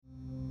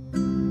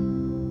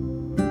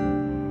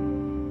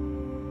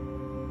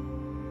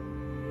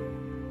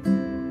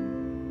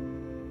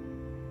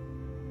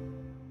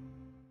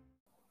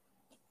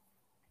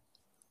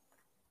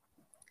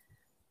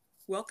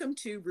Welcome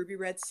to Ruby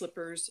Red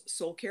Slippers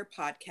Soul Care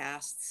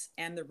Podcasts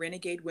and the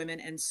Renegade Women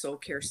and Soul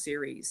Care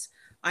series.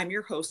 I'm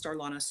your host,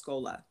 Arlana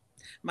Scola.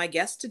 My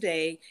guest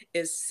today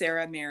is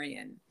Sarah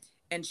Marion,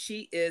 and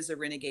she is a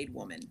renegade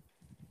woman.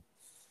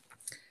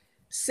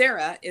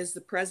 Sarah is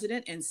the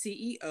president and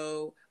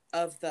CEO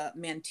of the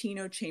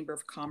Manteno Chamber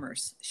of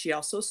Commerce. She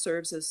also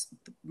serves as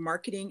the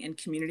marketing and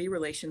community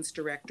relations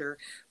director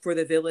for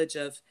the village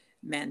of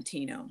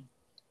Manteno.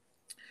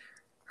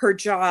 Her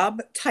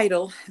job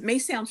title may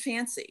sound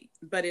fancy,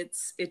 but it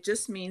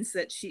just means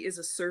that she is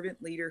a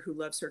servant leader who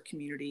loves her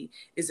community,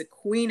 is a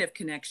queen of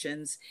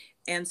connections,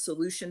 and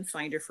solution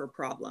finder for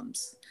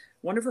problems.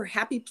 One of her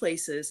happy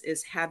places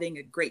is having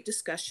a great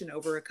discussion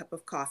over a cup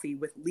of coffee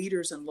with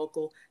leaders and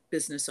local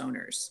business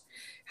owners.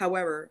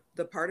 However,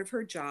 the part of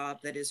her job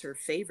that is her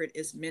favorite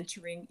is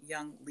mentoring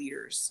young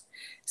leaders.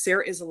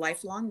 Sarah is a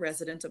lifelong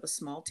resident of a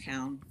small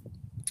town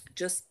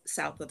just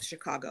south of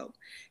Chicago.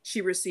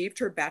 She received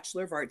her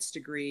Bachelor of Arts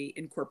degree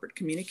in corporate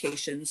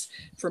communications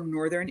from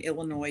Northern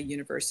Illinois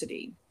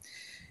University.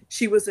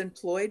 She was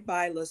employed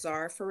by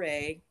Lazar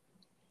Ferre,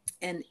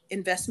 an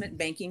investment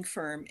banking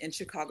firm in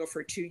Chicago,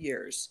 for 2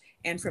 years,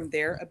 and from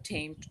there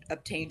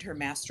obtained her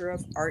Master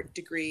of Art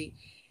degree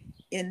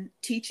in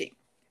teaching.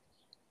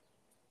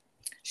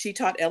 She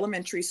taught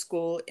elementary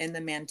school in the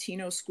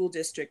Manteno School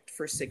District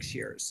for 6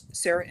 years.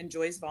 Sarah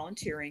enjoys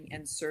volunteering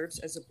and serves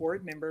as a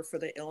board member for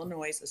the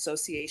Illinois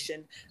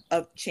Association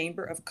of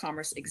Chamber of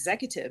Commerce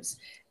Executives,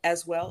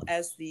 as well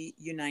as the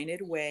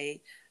United Way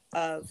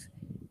of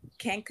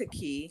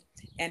Kankakee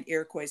and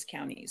Iroquois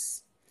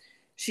counties.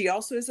 She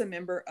also is a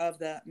member of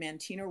the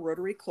Manteno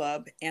Rotary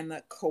Club and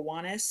the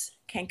Kiwanis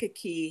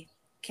Kankakee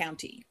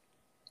County.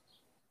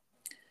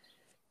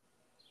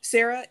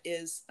 Sarah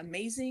is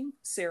amazing.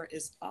 Sarah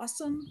is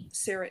awesome.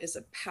 Sarah is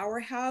a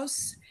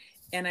powerhouse.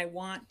 And I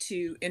want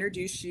to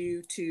introduce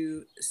you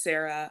to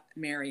Sarah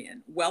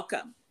Marion.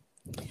 Welcome.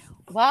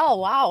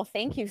 Wow.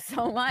 Thank you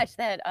so much.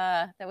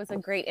 That was a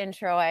great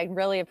intro. I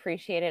really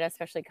appreciate it,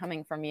 especially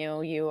coming from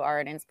you. You are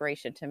an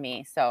inspiration to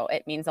me. So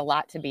it means a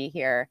lot to be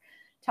here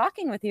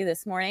talking with you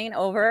this morning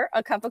over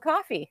a cup of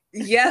coffee.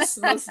 Yes,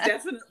 most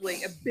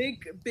definitely. A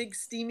big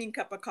steaming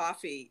cup of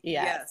coffee.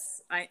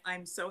 Yes.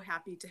 I'm so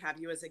happy to have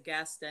you as a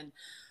guest. And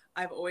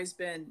I've always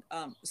been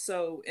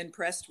so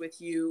impressed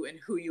with you and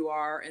who you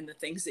are and the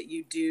things that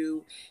you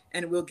do.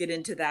 And we'll get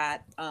into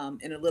that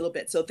in a little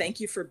bit. So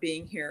thank you for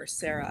being here,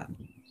 Sarah.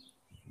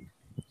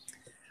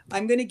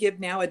 I'm going to give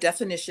now a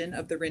definition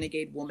of the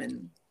renegade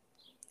woman.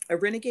 A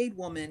renegade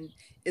woman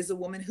is a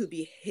woman who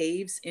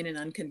behaves in an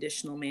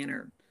unconditional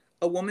manner.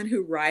 A woman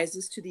who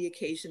rises to the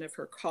occasion of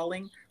her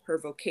calling, her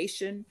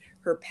vocation,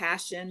 her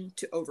passion,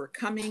 to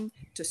overcoming,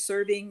 to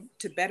serving,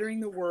 to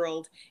bettering the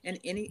world, and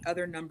any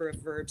other number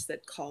of verbs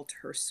that call to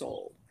her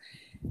soul.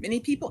 Many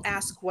people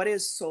ask, what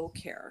is soul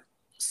care?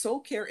 Soul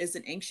care is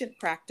an ancient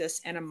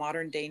practice and a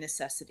modern day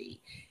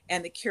necessity,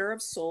 and the care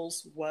of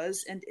souls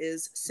was and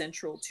is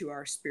central to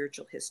our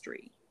spiritual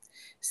history.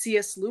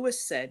 C.S.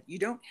 Lewis said, "You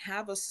don't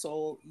have a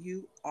soul,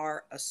 you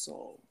are a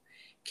soul."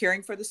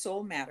 Caring for the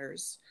soul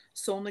matters.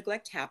 Soul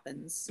neglect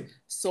happens.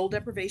 Soul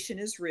deprivation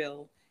is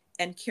real.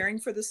 And caring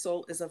for the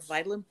soul is of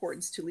vital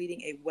importance to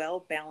leading a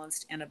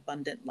well-balanced and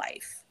abundant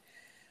life.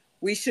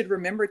 We should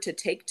remember to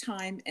take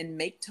time and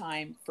make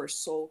time for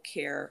soul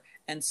care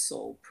and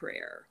soul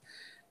prayer.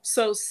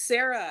 So,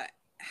 Sarah,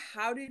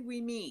 how did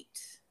we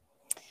meet?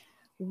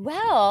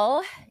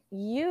 Well,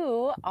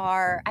 you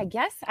are, I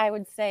guess I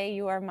would say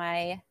you are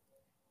my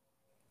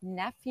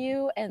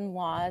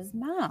nephew-in-law's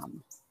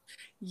mom.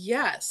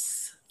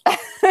 Yes.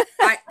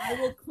 I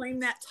will claim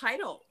that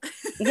title.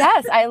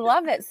 Yes, I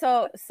love it.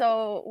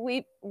 So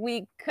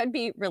we could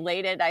be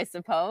related, I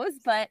suppose,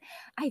 but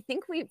I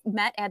think we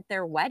met at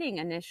their wedding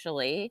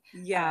initially.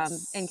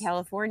 Yes. In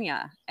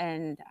California,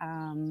 and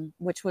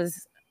which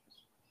was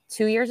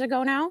 2 years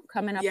ago now,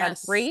 coming up on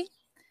 3.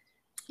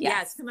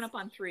 Yeah, it's coming up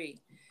on 3.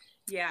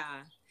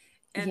 Yeah.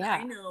 And yeah.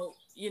 I know,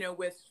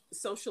 with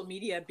social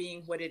media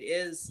being what it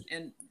is,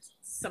 and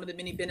some of the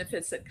many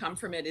benefits that come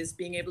from it is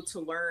being able to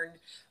learn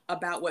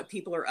about what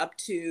people are up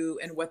to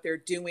and what they're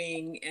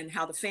doing and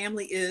how the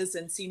family is,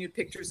 and see new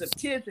pictures of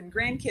kids and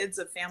grandkids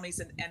of families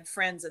and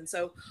friends. And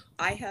so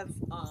I have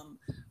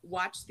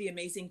watched the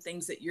amazing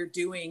things that you're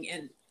doing.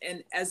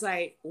 And as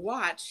I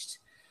watched,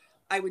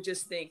 I would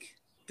just think,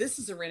 this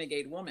is a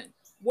renegade woman.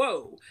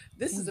 Whoa,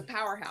 this is a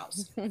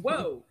powerhouse.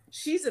 Whoa,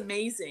 she's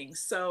amazing.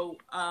 So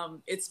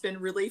it's been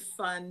really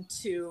fun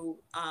to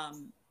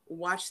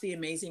watch the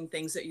amazing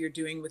things that you're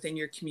doing within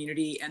your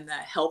community and the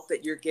help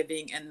that you're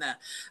giving and the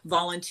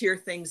volunteer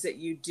things that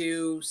you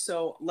do.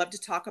 So love to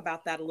talk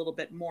about that a little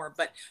bit more.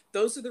 But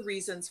those are the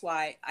reasons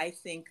why I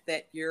think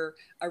that you're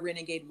a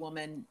renegade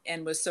woman,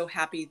 and was so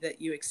happy that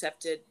you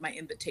accepted my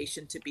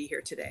invitation to be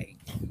here today.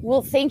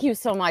 Well, thank you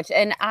so much.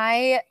 And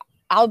I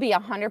I'll be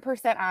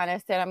 100%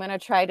 honest, and I'm going to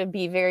try to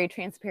be very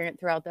transparent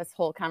throughout this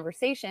whole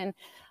conversation.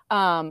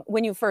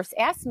 When you first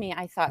asked me,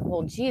 I thought,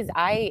 well, geez,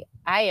 I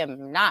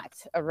am not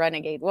a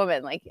renegade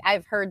woman. Like,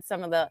 I've heard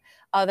some of the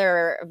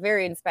other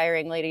very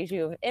inspiring ladies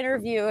you've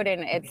interviewed,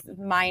 and it's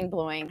mind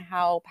blowing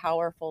how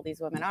powerful these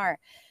women are.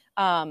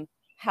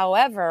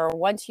 However,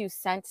 once you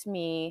sent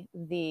me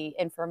the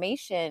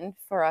information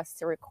for us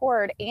to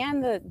record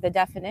and the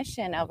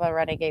definition of a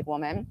renegade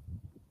woman,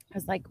 I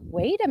was like,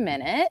 wait a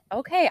minute.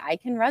 Okay, I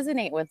can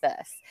resonate with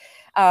this.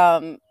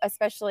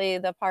 Especially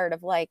the part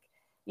of, like,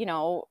 you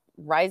know,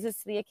 rises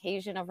to the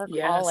occasion of her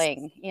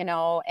calling, you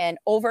know, and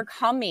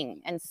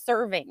overcoming and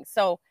serving.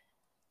 So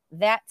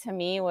that to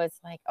me was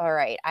like, all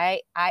right,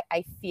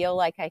 I feel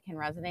like I can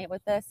resonate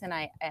with this, and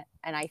I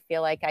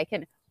feel like I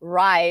can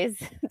rise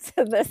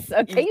to this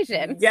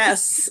occasion.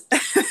 Yes.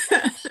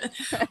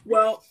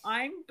 Well,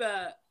 I'm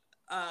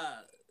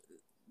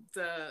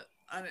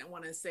I don't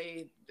want to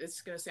say,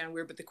 it's going to sound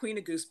weird, but the queen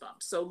of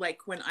goosebumps. So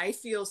like when I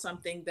feel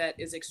something that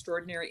is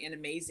extraordinary and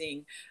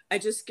amazing, I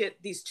just get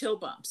these chill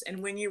bumps.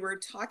 And when you were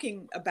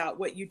talking about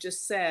what you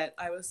just said,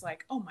 I was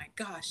like, oh my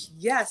gosh,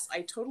 yes,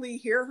 I totally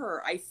hear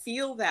her. I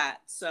feel that.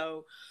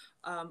 So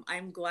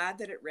I'm glad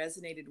that it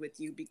resonated with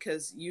you,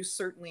 because you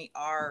certainly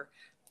are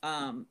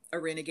a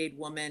renegade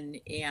woman.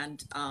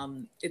 And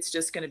it's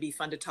just going to be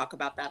fun to talk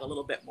about that a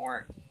little bit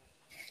more.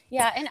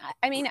 Yeah. And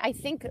I mean, I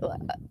think,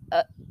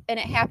 and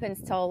it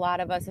happens to a lot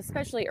of us,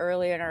 especially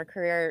early in our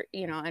career,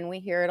 you know, and we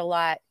hear it a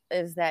lot,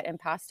 is that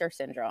imposter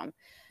syndrome.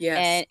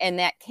 Yes. And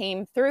that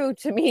came through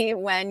to me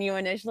when you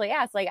initially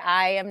asked, like,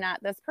 I am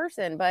not this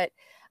person, but,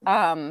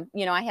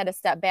 you know, I had to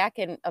step back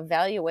and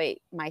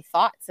evaluate my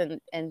thoughts, and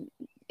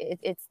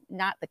it's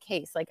not the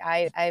case. Like,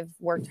 I've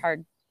worked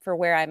hard for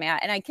where I'm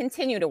at, and I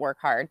continue to work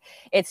hard.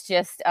 It's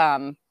just,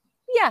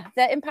 yeah,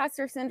 that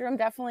imposter syndrome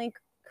definitely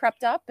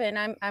crept up, and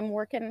I'm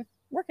working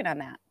on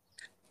that.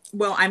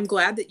 Well, I'm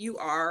glad that you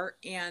are.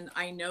 And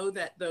I know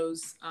that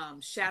those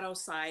shadow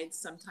sides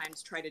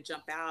sometimes try to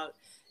jump out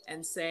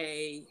and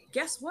say,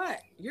 guess what?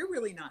 You're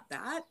really not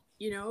that.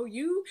 You know,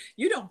 you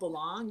don't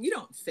belong. You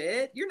don't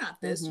fit. You're not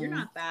this. You're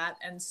not that.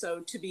 And so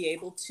to be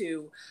able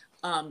to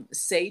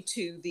say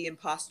to the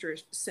imposter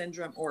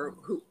syndrome, or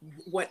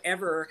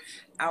whatever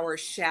our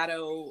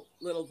shadow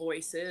little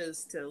voice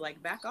is, to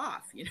like back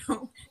off, you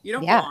know, you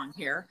don't belong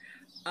here.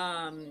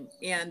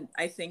 And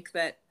I think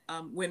that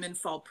women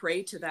fall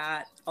prey to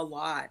that a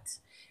lot.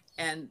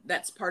 And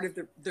that's part of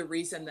the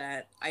reason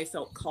that I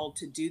felt called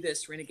to do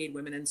this Renegade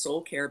Women in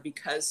Soul Care,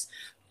 because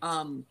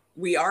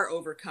we are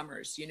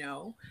overcomers, you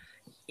know,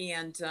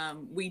 and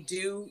we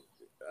do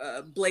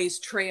blaze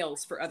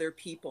trails for other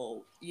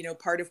people. You know,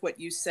 part of what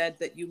you said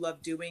that you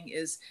love doing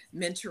is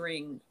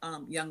mentoring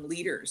young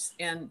leaders.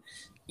 And,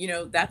 you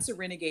know, that's a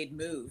renegade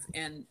move.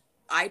 And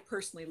I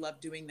personally love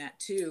doing that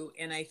too.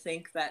 And I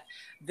think that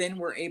then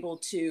we're able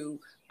to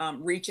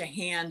reach a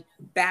hand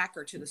back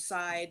or to the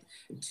side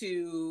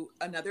to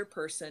another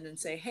person and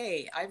say,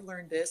 hey, I've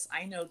learned this,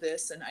 I know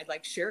this, and I'd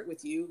like to share it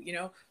with you. You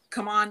know,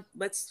 come on,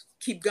 let's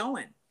keep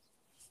going.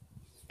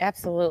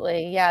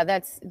 Absolutely. Yeah,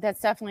 that's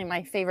definitely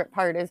my favorite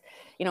part is,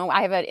 you know,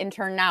 I have an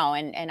intern now,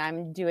 and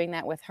I'm doing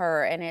that with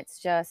her, and it's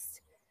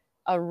just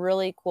a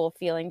really cool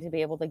feeling to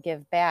be able to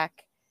give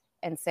back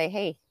and say,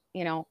 hey,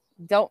 you know,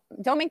 don't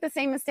make the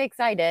same mistakes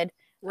I did.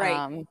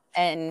 Right.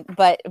 And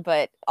but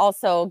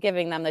also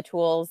giving them the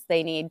tools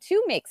they need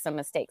to make some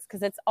mistakes,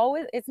 because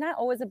it's not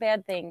always a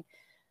bad thing,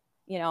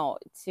 you know,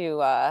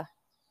 to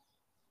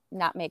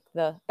not make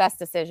the best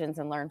decisions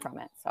and learn from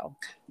it. So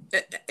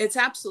it's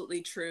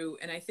absolutely true.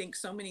 And I think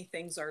so many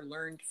things are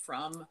learned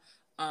from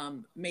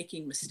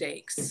making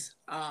mistakes.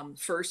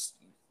 First,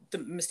 the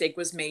mistake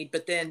was made,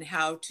 but then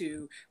how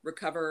to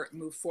recover,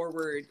 move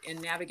forward,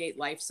 and navigate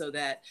life so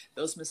that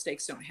those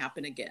mistakes don't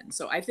happen again.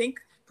 So I think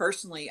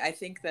personally, I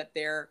think that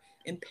they're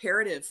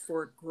imperative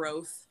for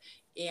growth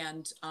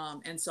and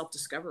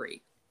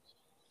self-discovery.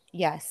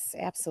 yes,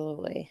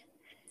 absolutely.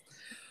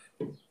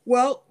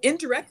 Well,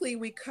 indirectly,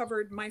 we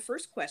covered my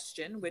first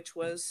question, which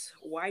was,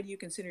 why do you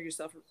consider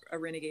yourself a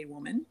renegade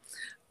woman?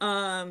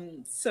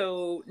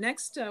 So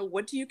next,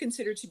 what do you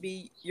consider to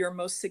be your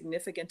most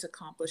significant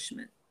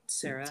accomplishment,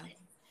 Sarah?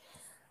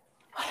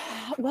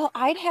 Well,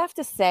 I'd have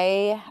to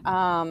say,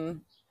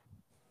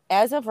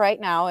 as of right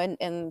now,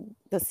 in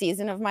the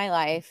season of my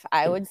life,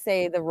 I would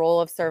say the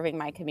role of serving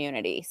my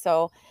community.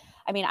 So,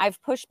 I mean,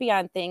 I've pushed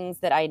beyond things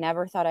that I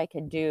never thought I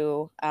could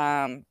do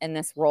in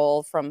this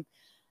role, from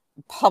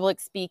public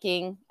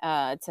speaking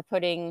to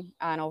putting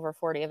on over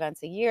 40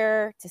 events a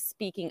year, to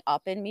speaking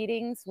up in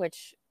meetings,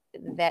 which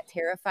that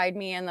terrified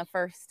me in the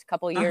first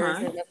couple years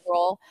in this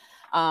role.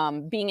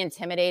 Being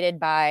intimidated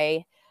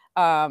by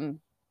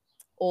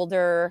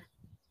older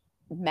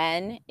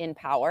men in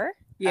power.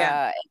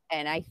 Yeah.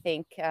 And I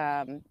think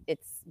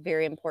it's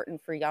very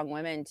important for young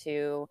women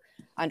to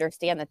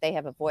understand that they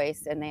have a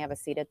voice and they have a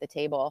seat at the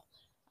table.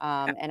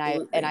 And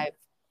I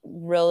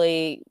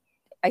really,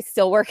 I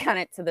still work on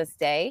it to this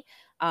day.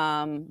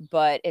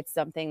 But it's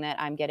something that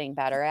I'm getting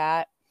better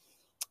at.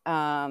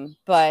 I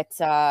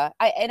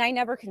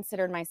never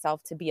considered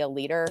myself to be a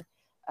leader.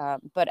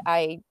 But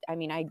I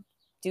mean, I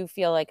do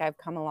feel like I've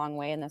come a long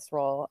way in this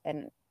role,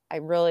 and I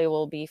really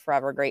will be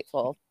forever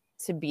grateful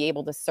to be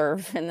able to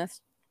serve in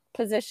this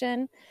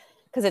position,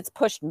 because it's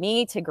pushed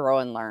me to grow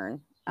and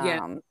learn.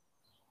 Yeah.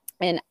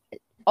 And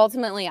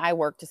ultimately, I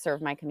work to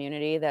serve my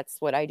community. That's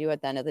what I do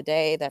at the end of the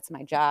day. That's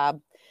my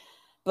job.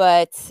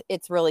 But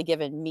it's really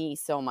given me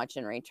so much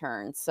in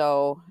return.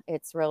 So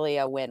it's really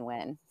a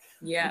win-win.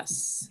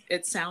 Yes,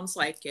 it sounds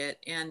like it.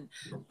 And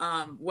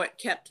what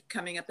kept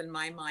coming up in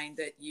my mind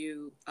that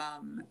you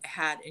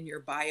had in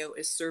your bio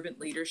is servant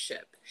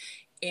leadership.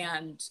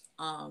 And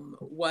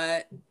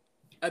what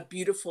a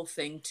beautiful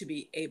thing to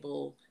be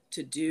able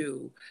to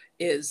do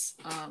is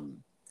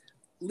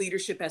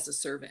leadership as a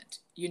servant,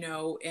 you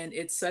know, and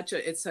it's such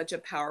a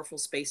powerful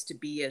space to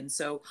be in.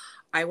 So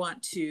I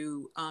want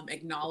to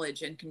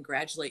acknowledge and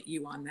congratulate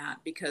you on that,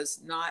 because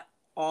not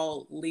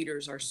all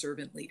leaders are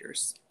servant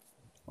leaders.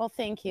 Well,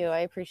 thank you. I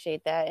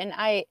appreciate that. And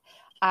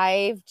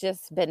I've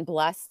just been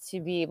blessed to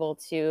be able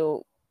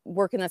to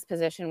work in this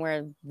position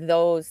where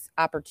those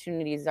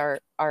opportunities are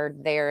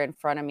there in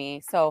front of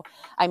me. So,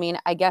 I mean,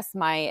 I guess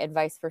my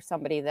advice for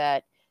somebody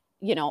that,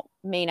 you know,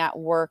 may not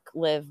work,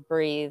 live,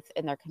 breathe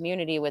in their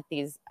community with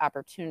these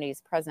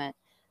opportunities present,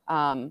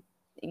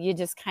 you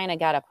just kind of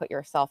got to put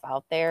yourself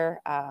out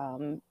there,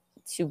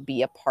 to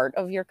be a part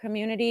of your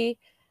community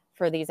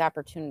for these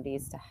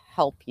opportunities to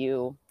help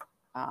you,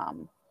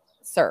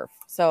 serve.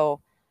 So,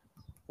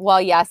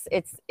 well, yes,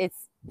 it's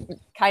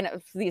kind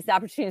of, these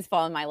opportunities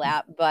fall in my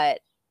lap, but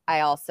I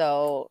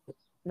also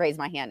raise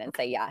my hand and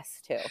say yes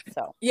too.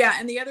 So yeah,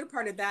 and the other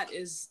part of that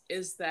is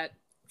that,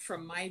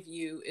 from my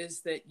view,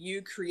 is that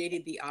you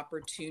created the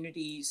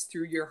opportunities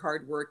through your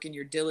hard work and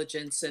your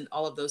diligence and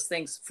all of those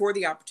things for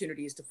the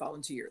opportunities to fall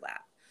into your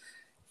lap.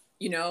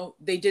 You know,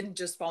 they didn't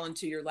just fall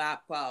into your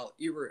lap while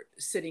you were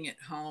sitting at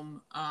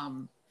home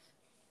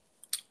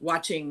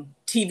watching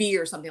TV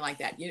or something like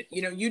that.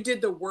 You know, you did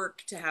the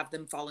work to have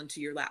them fall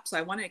into your lap. So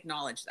I want to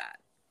acknowledge that.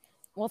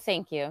 well,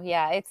 thank you.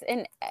 Yeah, it's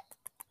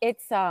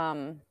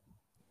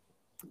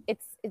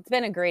it's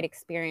been a great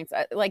experience,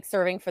 like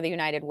serving for the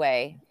United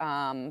Way.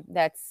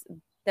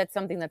 That's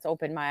something that's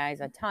opened my eyes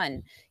a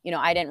ton. You know,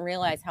 I didn't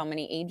realize how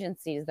many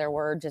agencies there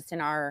were just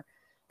in our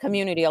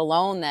community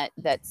alone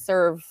that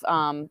serve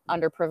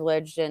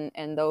underprivileged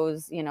and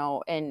those, you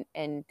know,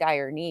 in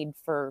dire need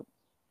for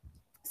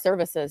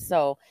services.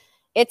 So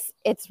it's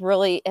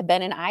really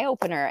been an eye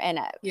opener. And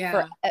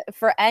Yeah.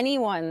 for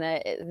anyone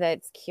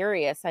that's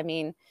curious, I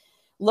mean,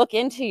 look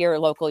into your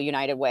local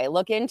United Way,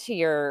 look into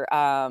your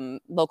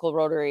local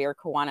Rotary or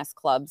Kiwanis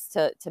clubs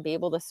to be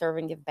able to serve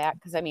and give back.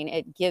 Because I mean,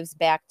 it gives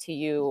back to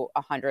you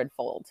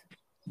 100-fold.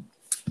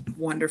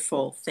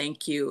 Wonderful.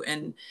 Thank you.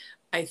 And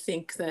I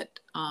think that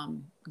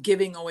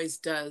giving always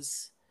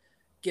does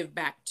give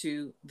back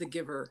to the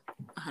giver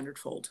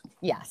 100-fold.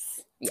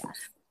 Yes.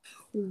 Yes.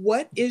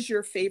 What is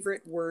your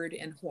favorite word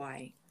and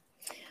why?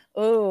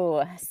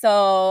 Oh,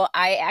 so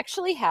I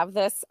actually have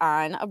this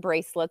on a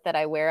bracelet that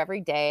I wear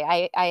every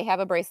day. I have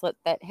a bracelet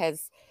that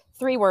has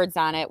 3 words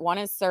on it. One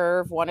is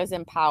serve, one is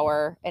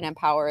empower, and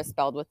empower is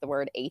spelled with the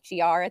word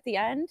HER at the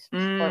end.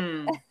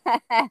 And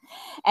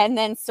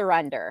then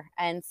surrender.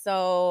 And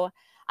so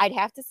I'd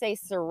have to say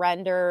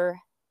surrender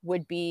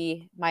would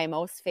be my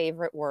most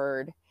favorite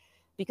word,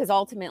 because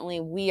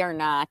ultimately we are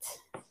not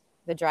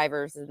the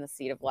drivers in the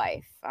seat of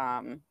life.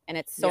 And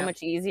it's so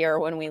much easier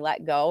when we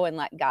let go and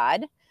let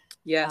God.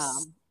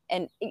 Yes.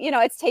 And, you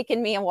know, it's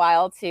taken me a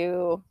while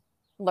to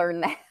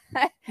learn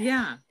that.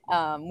 Yeah.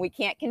 We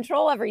can't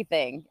control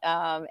everything.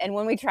 And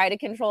when we try to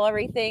control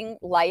everything,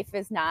 life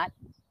is not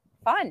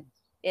fun.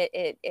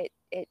 It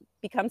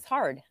becomes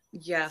hard.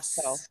 Yes.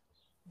 So.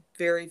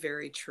 Very,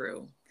 very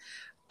true.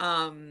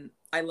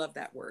 I love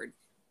that word.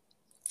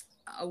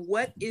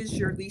 What is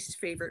your least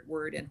favorite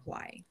word and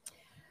why?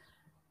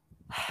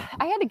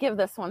 I had to give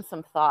this one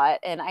some thought,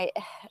 and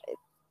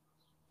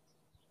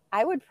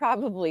I would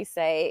probably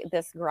say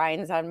this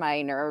grinds on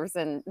my nerves,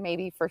 and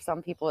maybe for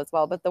some people as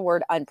well, but the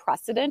word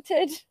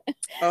unprecedented.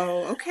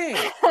 Oh, okay.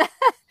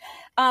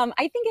 I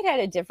think it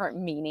had a different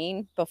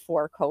meaning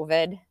before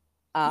COVID.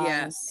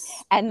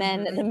 Yes. And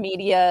then the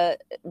media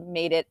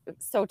made it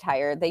so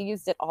tired. They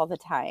used it all the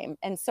time.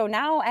 And so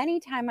now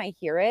anytime I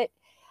hear it,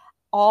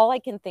 all I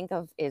can think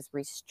of is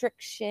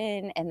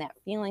restriction and that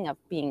feeling of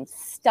being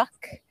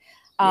stuck.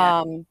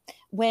 Yeah.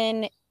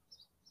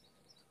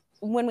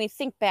 When we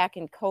think back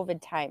in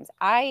COVID times,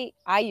 I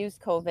used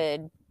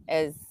COVID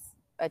as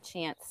a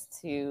chance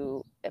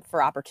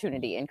for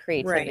opportunity and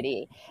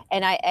creativity. Right.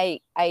 And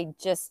I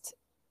just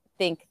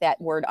think that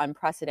word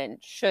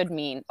unprecedented should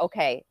mean,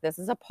 okay, this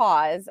is a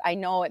pause. I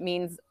know it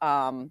means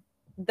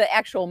the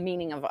actual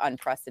meaning of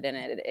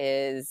unprecedented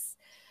is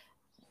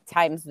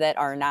times that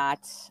are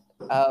not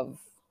of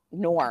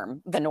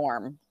the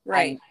norm.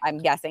 Right. I'm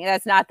guessing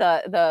that's not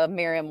the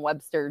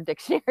Merriam-Webster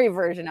dictionary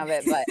version of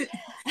it,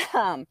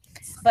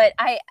 but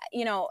I,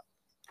 you know,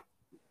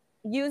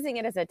 using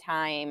it as a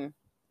time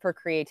for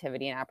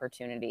creativity and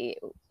opportunity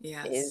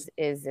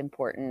is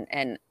important.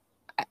 And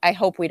I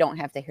hope we don't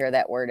have to hear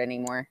that word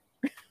anymore.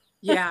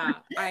 Yeah,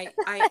 I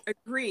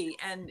agree.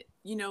 And,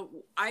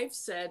 I've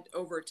said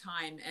over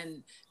time,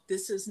 and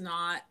this is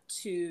not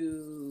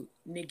to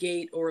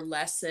negate or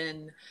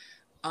lessen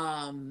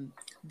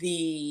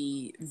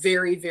the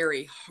very,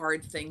 very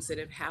hard things that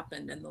have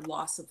happened, and the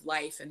loss of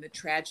life and the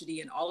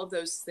tragedy and all of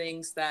those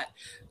things that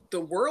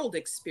the world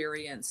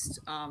experienced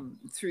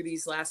through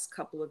these last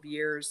couple of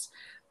years.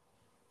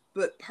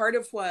 But part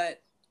of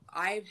what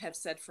I have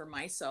said for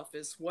myself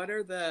is, what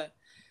are the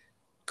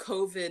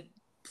COVID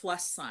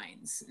plus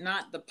signs,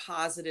 not the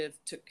positive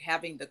to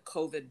having the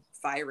COVID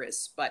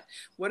virus, but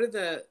what are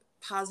the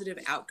positive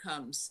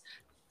outcomes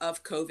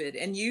of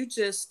COVID? And you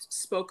just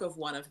spoke of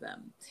one of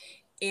them.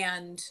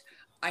 And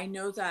I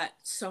know that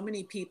so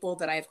many people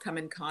that I've come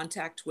in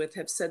contact with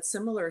have said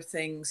similar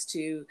things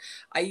to,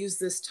 I use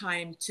this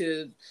time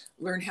to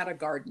learn how to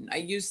garden. I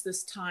use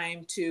this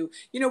time to,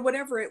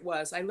 whatever it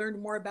was. I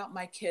learned more about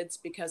my kids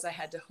because I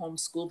had to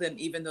homeschool them,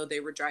 even though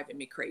they were driving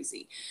me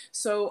crazy.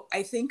 So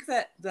I think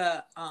that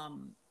the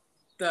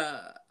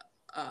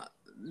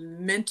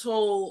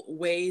mental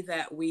way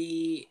that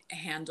we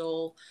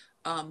handle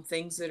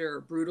things that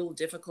are brutal,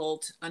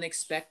 difficult,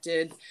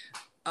 unexpected,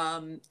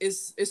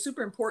 is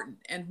super important.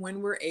 And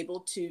when we're able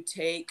to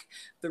take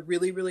the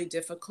really, really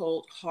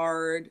difficult,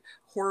 hard,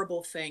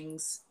 horrible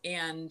things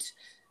and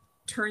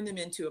turn them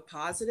into a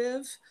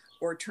positive,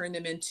 or turn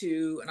them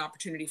into an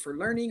opportunity for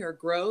learning or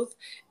growth,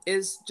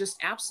 is just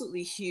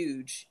absolutely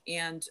huge.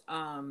 And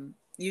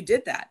you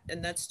did that,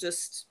 and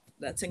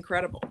that's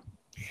incredible.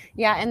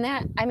 Yeah. And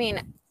that, I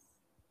mean,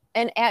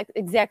 and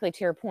exactly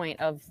to your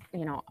point of,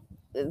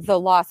 the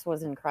loss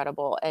was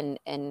incredible, and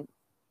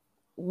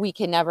we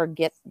can never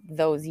get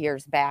those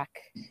years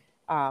back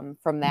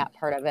from that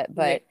part of it.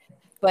 But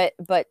Right.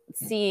 but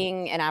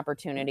seeing an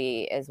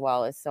opportunity as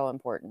well is so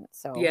important.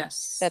 So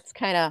Yes. that's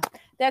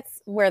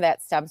where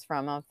that stems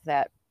from, of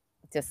that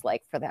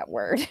dislike for that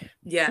word.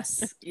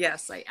 Yes.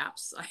 Yes. I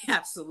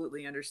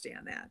absolutely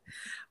understand that.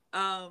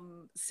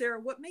 Sarah,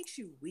 what makes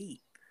you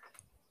weep?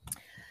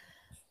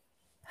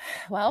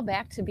 Well,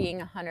 back to being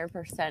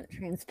 100%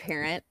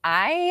 transparent,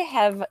 I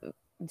have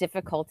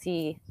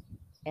difficulty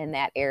in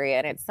that area,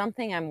 and it's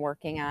something I'm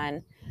working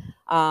on.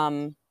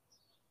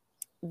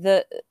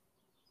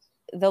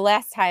 The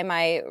last time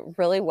I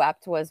really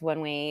wept was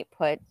when we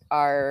put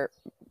our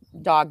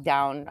dog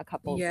down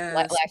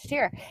Yes. last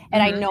year.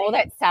 And I know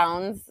that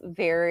sounds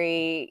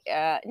very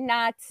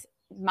not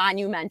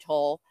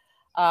monumental,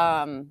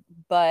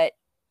 but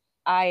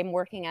I'm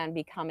working on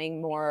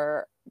becoming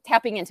more,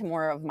 tapping into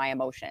more of my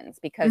emotions,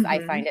 because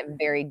I find it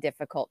very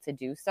difficult to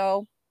do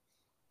so.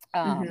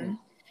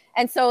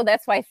 And so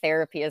that's why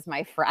therapy is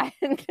my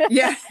friend.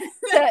 Yeah.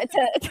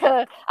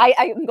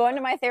 I'm going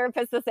to my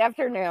therapist this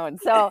afternoon.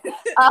 So,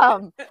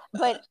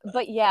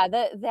 but yeah,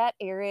 that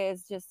area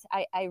is just,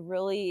 I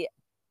really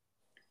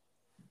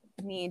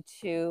need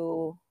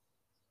to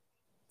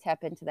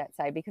tap into that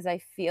side, because I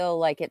feel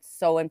like it's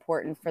so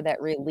important for that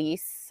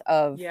release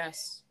of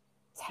Yes.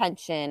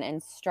 tension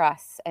and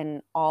stress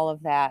and all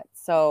of that.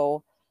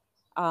 So,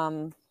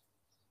 yeah,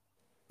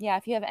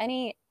 if you have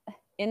any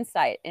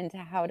insight into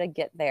how to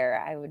get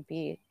there, I would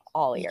be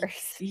all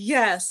ears.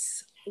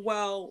 Yes.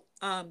 Well,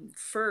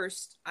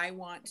 first, I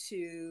want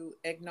to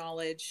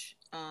acknowledge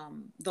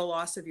the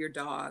loss of your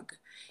dog.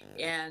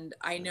 And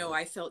I know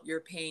I felt your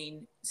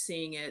pain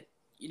seeing it,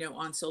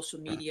 on social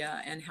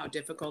media, and how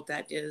difficult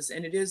that is.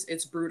 And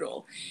it's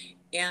brutal.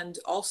 And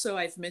also,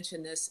 I've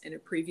mentioned this in a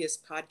previous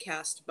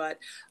podcast, but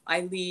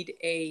I lead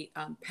a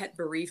pet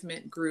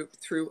bereavement group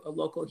through a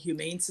local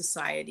humane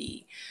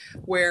society,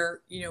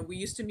 where, we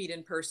used to meet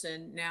in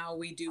person. Now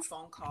we do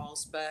phone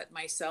calls, but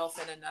myself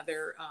and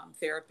another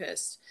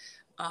therapist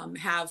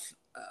have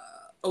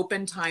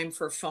open time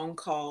for phone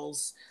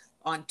calls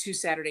on 2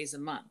 Saturdays a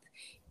month.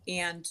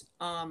 And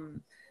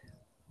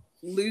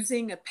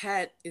losing a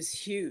pet is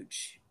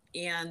huge.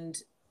 And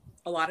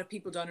a lot of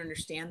people don't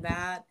understand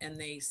that. And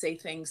they say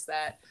things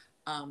that,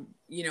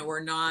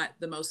 are not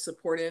the most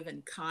supportive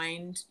and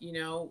kind,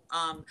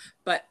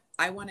 but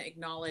I want to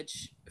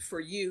acknowledge,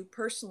 for you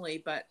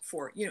personally, but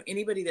for,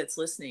 anybody that's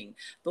listening,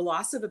 the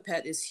loss of a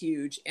pet is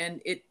huge. And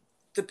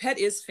the pet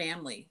is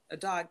family, a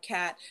dog,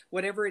 cat,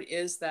 whatever it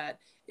is that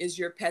is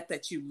your pet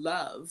that you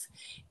love.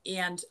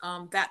 And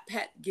that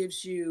pet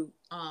gives you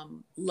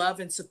love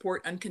and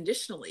support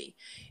unconditionally.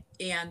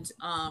 And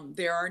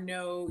there are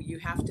no, you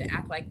have to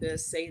act like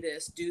this,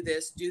 do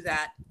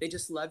that. They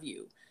just love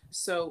you.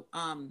 So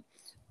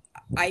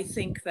I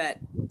think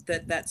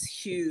that's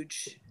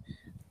huge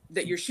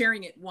that you're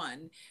sharing it,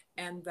 one,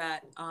 and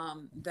that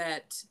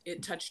that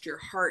it touched your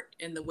heart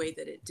in the way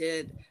that it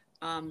did.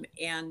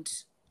 And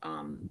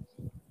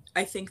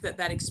I think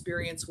that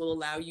experience will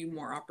allow you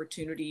more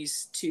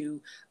opportunities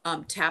to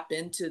tap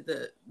into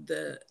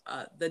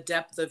the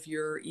depth of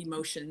your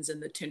emotions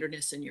and the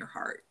tenderness in your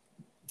heart.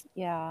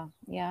 Yeah.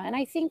 And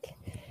I think,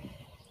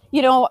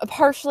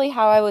 partially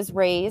how I was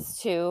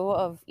raised too,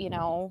 of,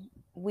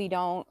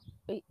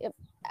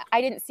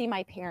 I didn't see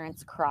my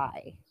parents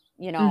cry,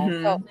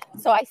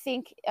 so I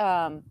think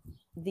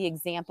the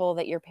example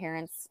that your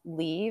parents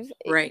leave,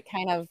 Right. it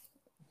kind of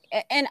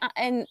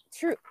And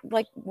true,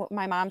 like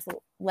my mom's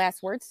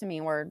last words to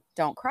me were,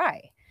 "Don't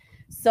cry."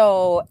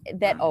 So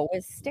that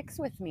always sticks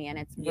with me, and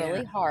it's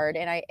really hard.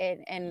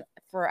 And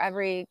for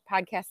every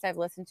podcast I've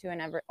listened to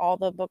and all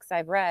the books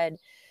I've read,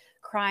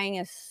 crying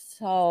is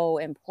so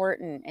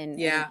important.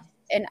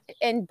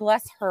 And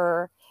bless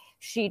her,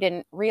 she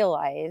didn't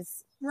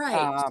realize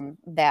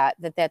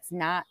that's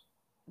not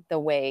the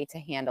way to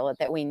handle it,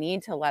 that we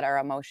need to let our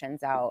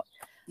emotions out.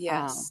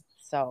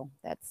 So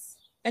that's.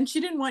 And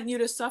she didn't want you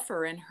to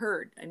suffer and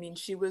hurt. I mean,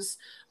 she was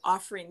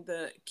offering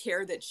the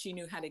care that she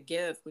knew how to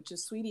give, which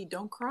is, sweetie,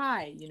 don't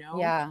cry, you know?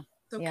 Yeah.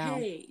 It's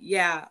okay.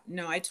 Yeah.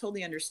 No, I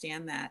totally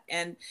understand that.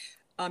 And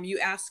you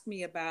asked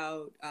me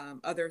about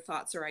other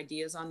thoughts or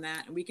ideas on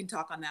that, and we can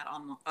talk on that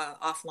on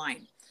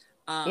offline.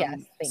 Yes,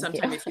 thank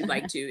sometime you. if you'd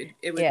like to.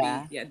 It would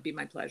be, it'd be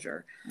my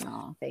pleasure.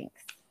 Oh, thanks.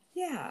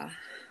 Yeah.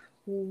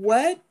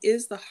 What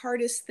is the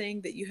hardest thing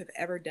that you have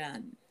ever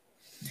done?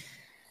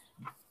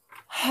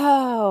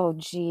 Oh,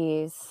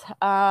 geez.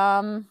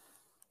 I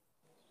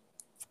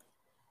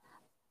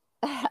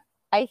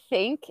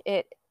think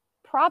it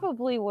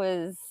probably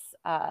was,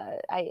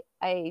 I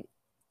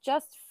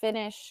just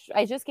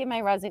gave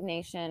my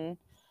resignation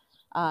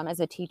as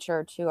a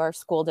teacher to our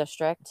school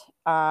district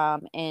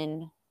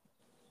in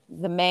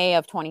the May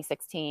of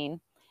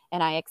 2016.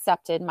 And I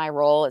accepted my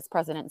role as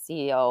president and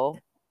CEO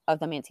of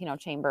the Manteno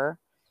Chamber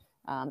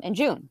in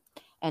June.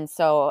 And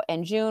so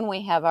in June,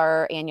 we have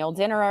our annual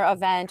dinner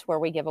event where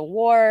we give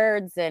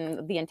awards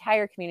and the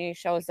entire community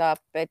shows up.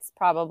 It's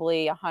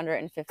probably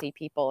 150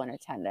 people in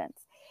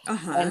attendance.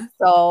 And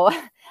so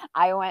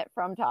I went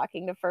from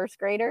talking to first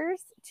graders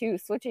to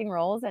switching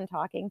roles and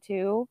talking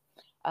to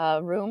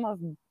a room of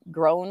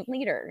grown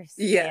leaders.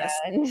 Yes.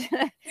 And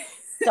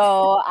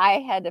so I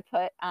had to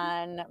put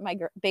on my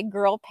big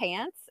girl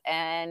pants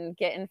and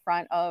get in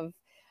front of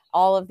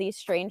all of these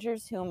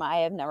strangers whom I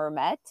have never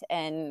met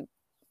and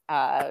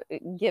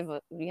give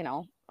a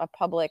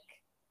public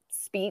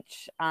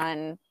speech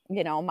on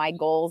my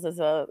goals as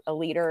a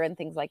leader and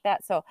things like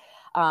that. So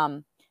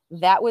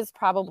that was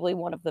probably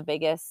one of the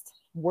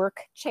biggest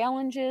work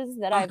challenges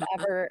that I've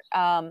ever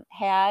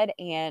had,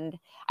 and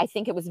I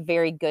think it was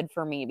very good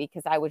for me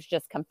because I was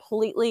just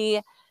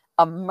completely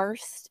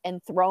immersed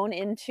and thrown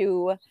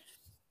into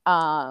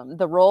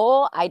the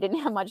role. I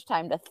didn't have much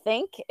time to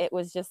think. It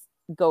was just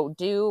go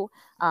do.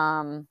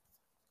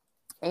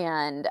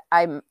 And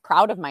I'm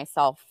proud of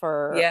myself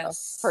for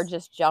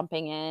just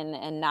jumping in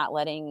and not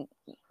letting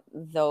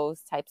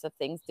those types of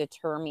things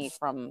deter me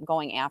from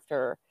going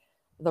after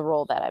the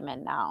role that I'm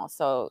in now.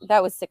 So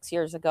that was 6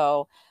 years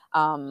ago.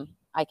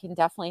 I can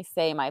definitely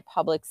say my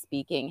public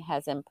speaking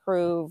has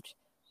improved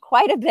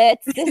quite a bit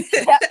since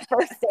that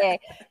first day.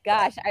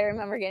 Gosh, I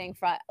remember getting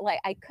like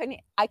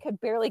I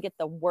could barely get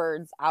the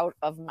words out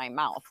of my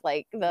mouth.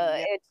 Like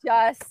it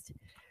just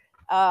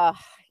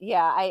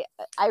I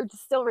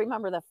still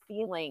remember the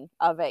feeling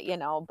of it,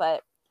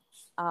 but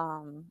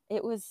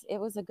it was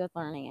a good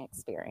learning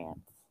experience.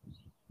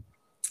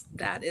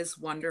 That is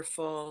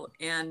wonderful.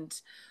 And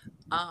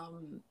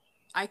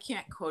I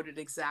can't quote it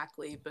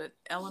exactly, but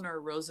Eleanor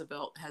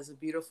Roosevelt has a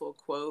beautiful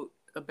quote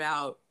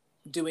about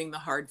doing the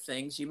hard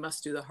things. You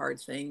must do the hard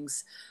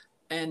things.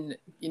 And,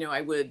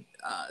 I would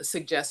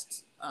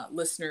suggest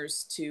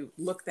listeners to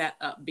look that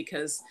up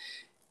because,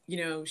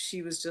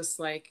 she was just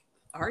like,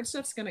 hard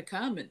stuff's going to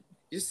come and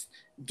just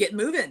get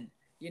moving,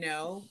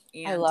 and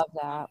I love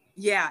that.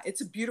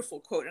 It's a beautiful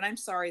quote. And I'm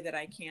sorry that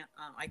I can't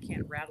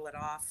rattle it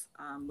off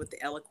with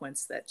the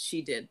eloquence that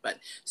she did, but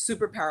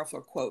super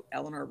powerful quote,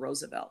 Eleanor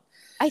Roosevelt.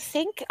 I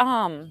think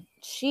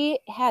she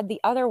had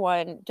the other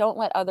one, don't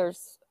let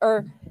others,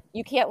 or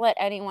you can't let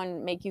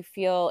anyone make you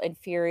feel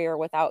inferior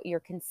without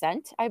your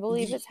consent, I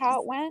believe is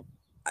how it went.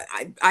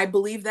 I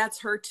believe that's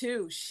her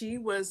too. She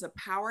was a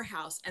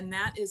powerhouse, and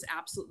that is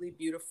absolutely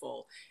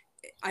beautiful.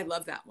 I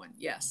love that one.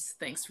 Yes.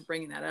 Thanks for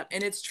bringing that up.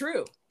 And it's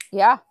true.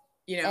 Yeah.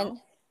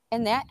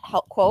 And that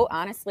quote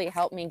honestly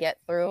helped me get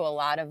through a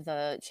lot of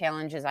the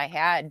challenges I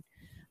had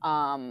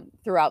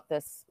throughout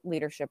this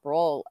leadership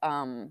role.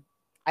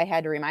 I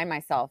had to remind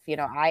myself,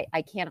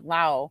 I can't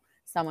allow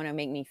someone to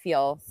make me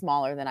feel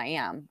smaller than I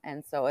am.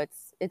 And so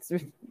it's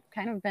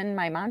kind of been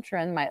my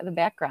mantra in the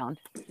background.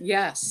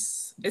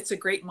 Yes. It's a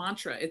great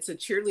mantra. It's a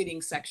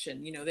cheerleading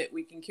section, that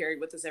we can carry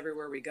with us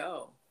everywhere we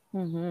go.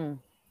 Mm-hmm.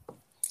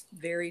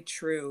 Very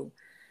true.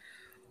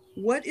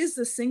 What is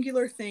the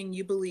singular thing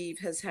you believe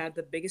has had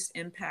the biggest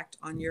impact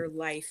on your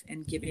life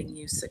and giving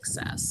you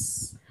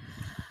success?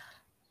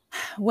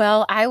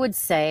 Well, I would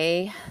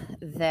say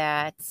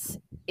that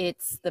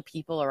it's the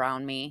people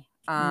around me,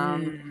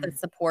 the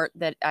support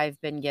that I've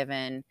been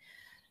given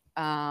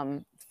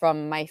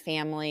from my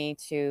family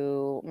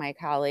to my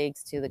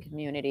colleagues to the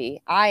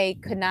community. I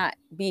could not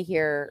be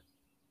here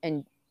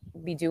and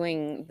be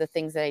doing the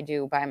things that I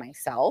do by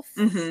myself.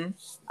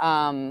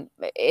 Mm-hmm.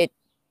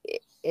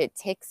 It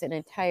takes an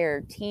entire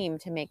team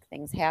to make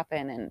things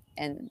happen.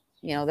 And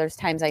there's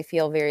times I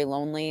feel very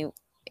lonely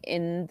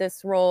in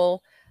this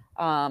role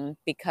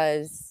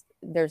because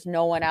there's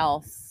no one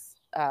else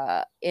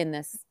in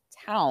this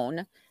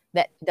town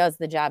that does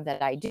the job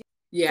that I do.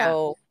 Yeah.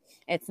 So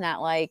it's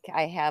not like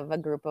I have a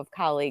group of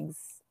colleagues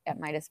at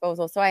my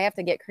disposal. So I have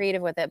to get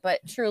creative with it. But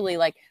truly,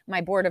 like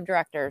my board of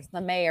directors,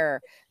 the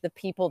mayor, the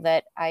people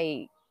that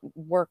I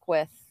work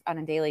with on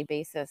a daily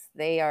basis,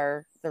 they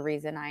are the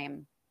reason I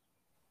am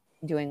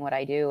doing what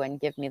I do and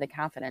give me the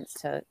confidence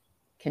to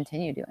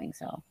continue doing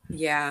so.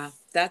 Yeah,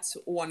 that's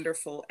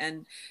wonderful.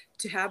 And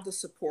to have the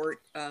support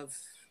of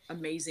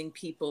amazing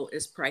people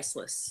is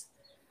priceless.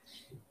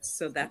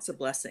 So that's a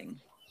blessing.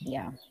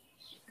 Yeah.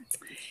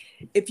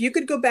 If you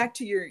could go back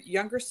to your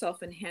younger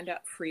self and hand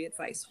out free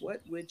advice,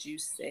 what would you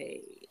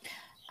say?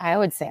 I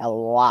would say a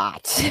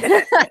lot.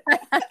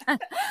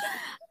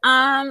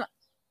 All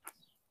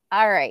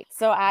right.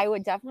 So I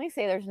would definitely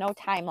say there's no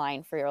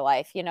timeline for your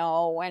life. You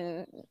know,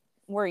 when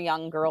we're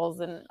young girls,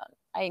 and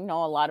I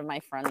know a lot of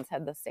my friends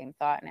had the same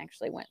thought and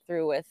actually went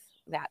through with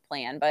that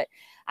plan, but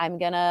I'm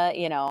gonna,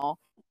 you know,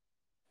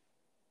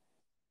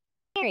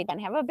 marry, then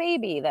have a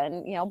baby,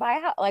 then, you know, buy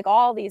a house, like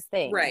all these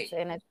things. Right.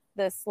 And it's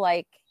this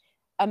like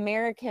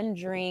American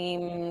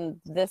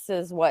dream. This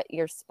is what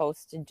you're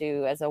supposed to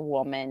do as a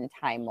woman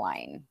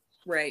timeline.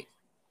 Right.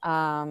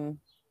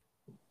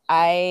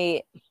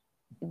 I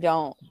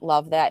don't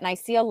love that. And I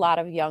see a lot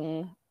of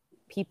young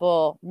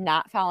people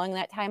not following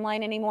that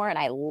timeline anymore. And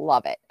I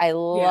love it. I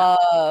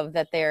love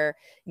that they're,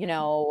 you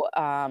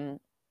know,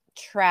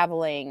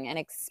 traveling and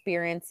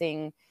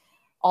experiencing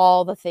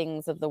all the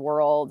things of the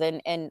world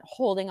and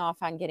holding off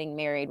on getting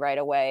married right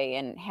away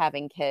and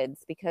having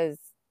kids, because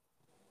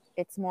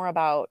it's more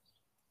about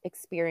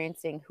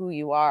experiencing who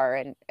you are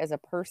and as a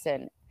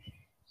person,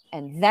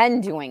 and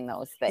then doing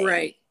those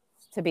things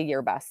to be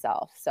your best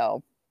self.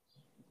 So,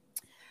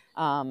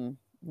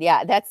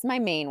 yeah, that's my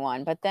main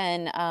one. But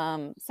then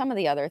some of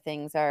the other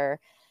things are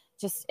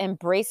just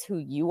embrace who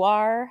you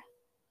are,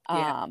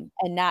 and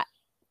not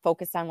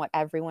focus on what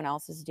everyone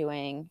else is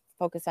doing.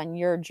 Focus on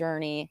your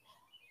journey.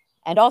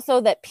 And also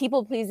that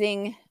people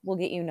pleasing will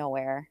get you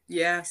nowhere.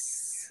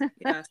 Yes.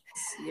 Yes.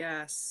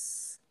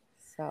 Yes.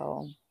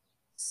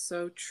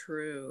 So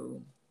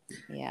true.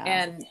 Yeah.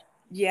 And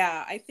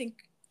yeah, I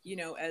think, you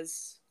know,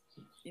 as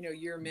you know,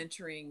 you're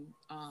mentoring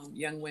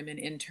young women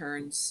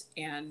interns,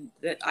 and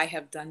that I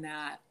have done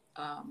that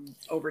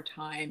over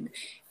time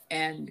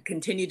and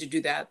continue to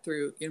do that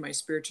through, you know, my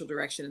spiritual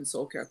direction and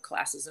soul care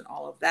classes and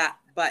all of that.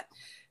 But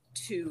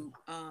to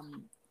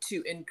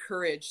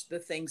encourage the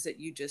things that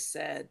you just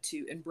said,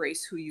 to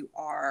embrace who you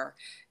are,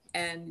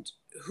 and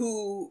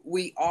who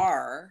we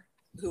are,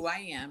 who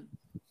I am,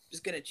 is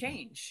going to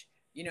change.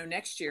 You know,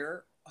 next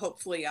year,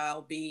 hopefully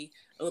I'll be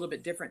a little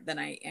bit different than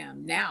I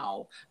am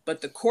now, but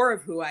the core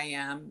of who I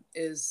am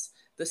is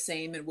the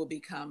same and will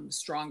become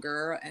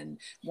stronger and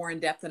more in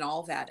depth and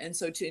all that. And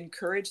so to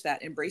encourage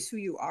that, embrace who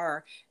you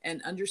are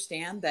and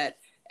understand that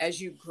as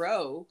you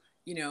grow,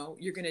 you know,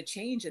 you're going to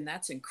change, and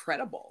that's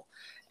incredible.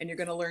 And you're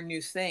going to learn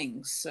new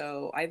things.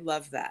 So I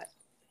love that.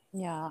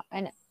 Yeah.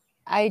 And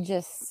I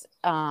just,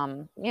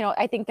 you know,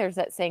 I think there's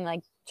that saying,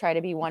 like, try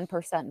to be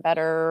 1%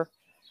 better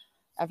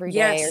every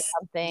day or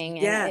something.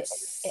 And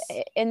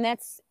and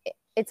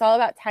it's all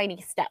about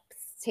tiny steps,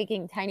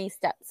 taking tiny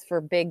steps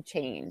for big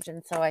change.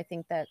 And so I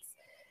think that's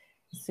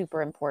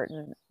super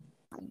important,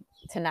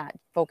 to not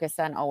focus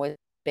on always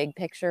big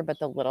picture, but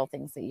the little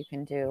things that you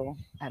can do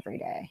every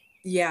day.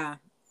 Yeah.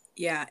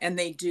 Yeah. And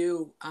they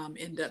do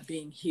end up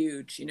being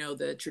huge. You know,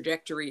 the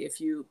trajectory, if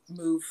you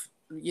move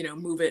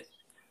it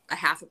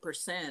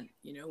 0.5%,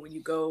 you know, when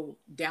you go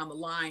down the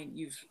line,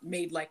 you've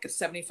made like a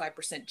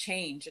 75%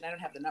 change. And I don't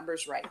have the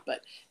numbers right,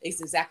 but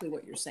it's exactly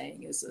what you're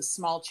saying, is a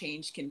small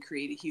change can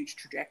create a huge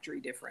trajectory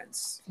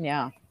difference.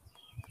 Yeah.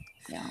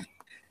 Yeah.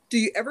 Do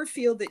you ever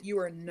feel that you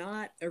are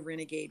not a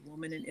renegade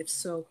woman? And if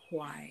so,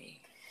 why?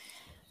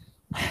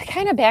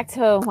 Kind of back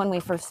to when we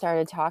first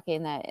started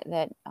talking,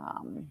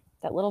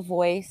 that little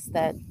voice,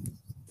 that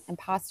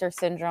imposter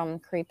syndrome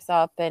creeps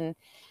up and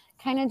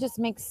kind of just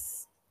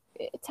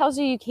it tells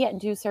you can't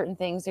do certain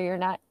things, or you're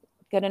not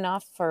good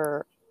enough,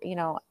 or, you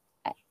know,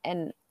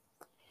 and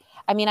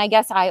I mean, I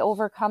guess I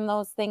overcome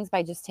those things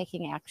by just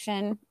taking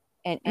action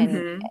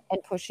and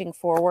pushing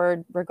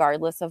forward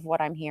regardless of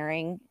what I'm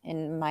hearing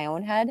in my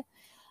own head.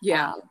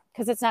 Yeah.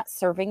 Because it's not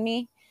serving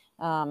me.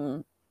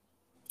 And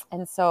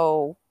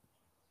so,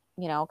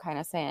 you know, kind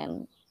of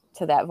saying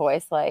to that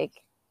voice, like,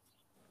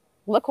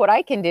 look what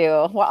I can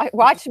do.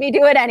 Watch me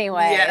do it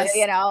anyway. Yes.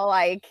 You know,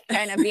 like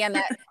kind of being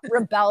that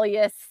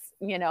rebellious,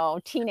 you know,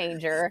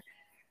 teenager.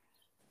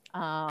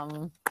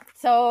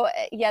 So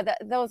yeah,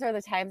 those are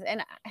the times.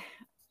 And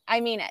I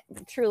mean,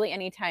 truly,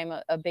 anytime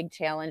a big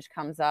challenge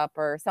comes up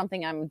or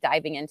something I'm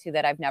diving into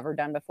that I've never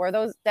done before,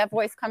 that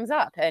voice comes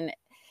up, and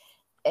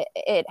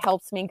it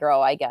helps me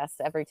grow, I guess,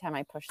 every time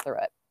I push through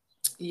it.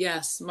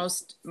 Yes,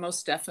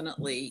 most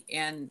definitely.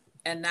 And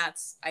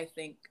that's, I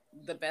think,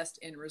 the best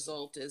end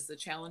result is the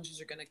challenges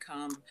are going to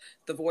come.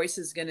 The voice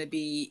is going to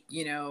be,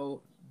 you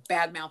know,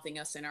 bad mouthing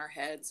us in our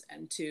heads,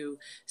 and to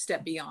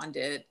step beyond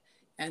it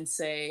and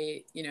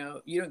say, you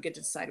know, you don't get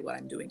to decide what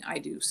I'm doing. I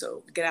do.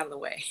 So get out of the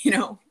way, you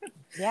know?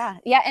 Yeah.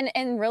 Yeah.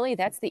 And really,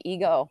 that's the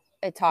ego.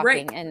 at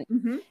Right. talking,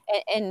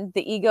 and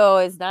the ego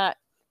is not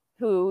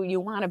who you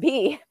want to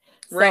be.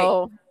 Right.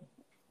 So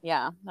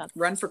yeah, that's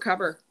Run for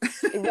cover.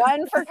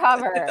 run for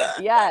cover.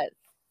 Yes.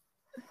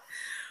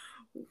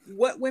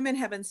 What women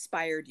have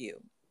inspired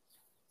you?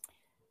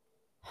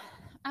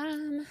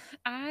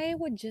 I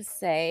would just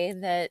say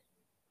that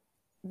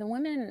the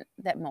women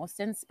that most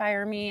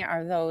inspire me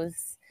are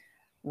those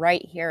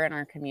right here in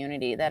our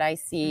community that I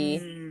see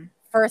Mm,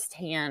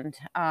 firsthand.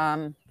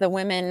 The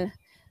women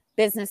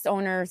business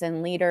owners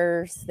and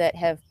leaders that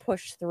have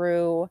pushed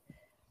through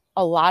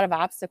a lot of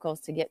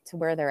obstacles to get to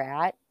where they're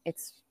at.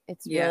 It's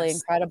really yes.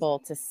 incredible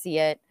to see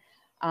it.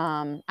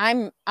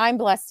 I'm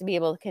blessed to be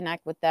able to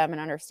connect with them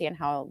and understand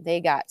how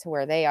they got to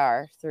where they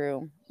are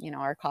through,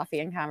 our coffee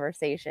and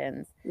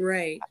conversations.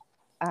 Right.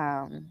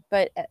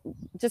 But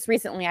just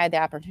recently, I had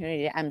the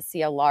opportunity to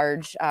MC a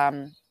large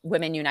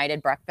Women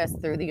United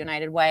breakfast through the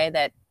United Way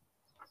that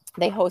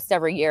they host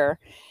every year.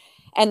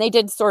 And they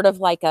did sort of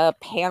like a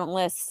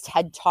panelist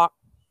TED Talk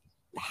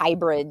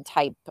hybrid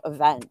type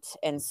event.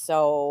 And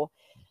so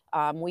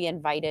we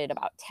invited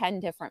about 10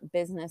 different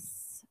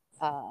business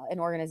and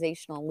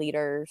organizational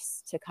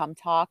leaders to come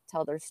talk,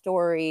 tell their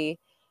story,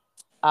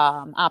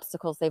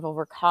 obstacles they've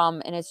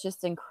overcome. And it's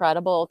just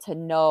incredible to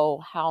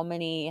know how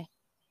many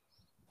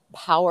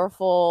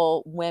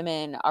powerful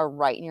women are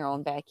right in your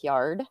own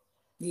backyard.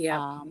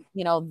 Yeah.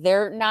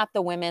 They're not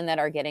the women that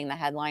are getting the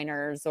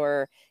headliners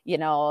or,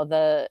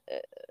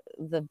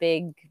 the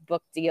big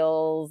book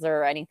deals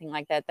or anything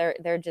like that.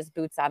 They're just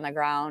boots on the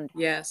ground,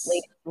 Yes.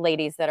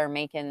 ladies that are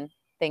making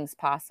things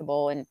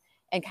possible and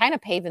kind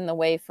of paving the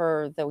way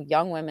for the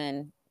young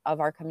women of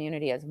our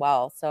community as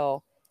well.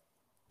 So,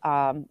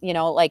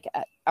 like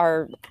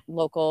our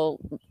local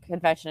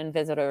Convention and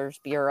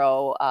Visitors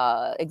Bureau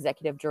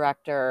executive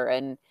director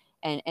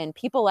and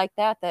people like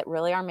that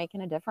really are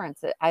making a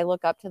difference. I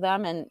look up to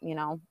them, and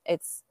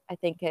I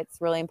think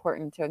it's really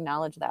important to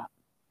acknowledge that.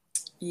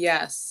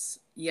 Yes.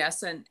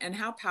 Yes. And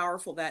how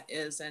powerful that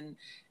is. And,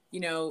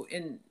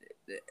 in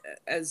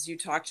as you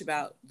talked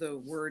about the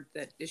word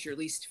that is your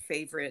least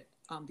favorite,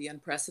 the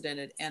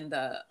unprecedented, and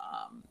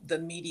the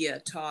media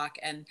talk,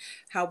 and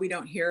how we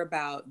don't hear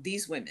about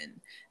these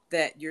women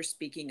that you're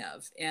speaking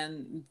of,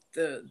 and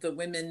the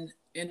women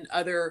in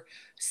other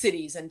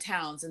cities and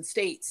towns and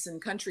states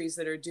and countries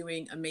that are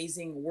doing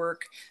amazing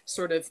work,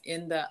 sort of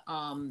in the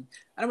I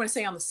don't want to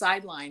say on the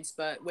sidelines,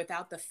 but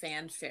without the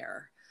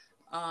fanfare,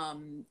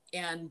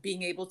 and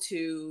being able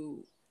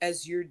to,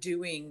 as you're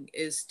doing,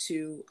 is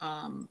to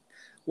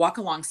walk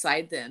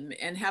alongside them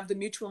and have the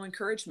mutual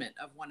encouragement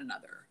of one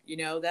another.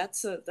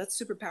 That's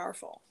super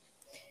powerful.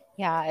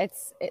 Yeah,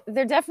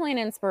 they're definitely an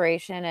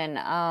inspiration.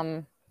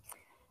 And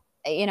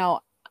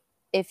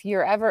if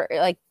you're ever,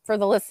 like, for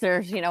the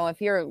listeners,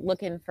 if you're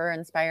looking for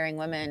inspiring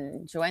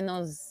women, join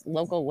those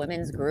local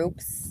women's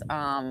groups.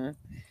 Talk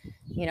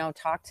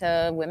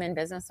to women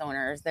business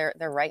owners. They're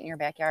right in your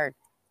backyard.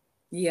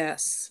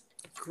 Yes.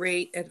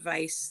 Great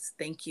advice.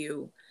 Thank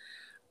you.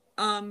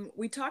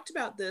 We talked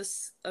about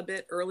this a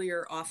bit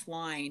earlier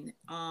offline,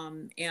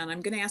 and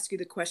I'm going to ask you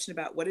the question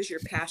about what is your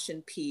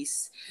passion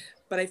piece.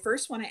 But I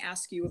first want to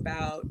ask you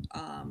about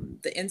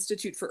the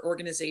Institute for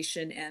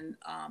Organization and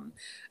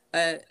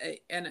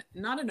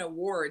not an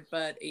award,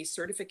 but a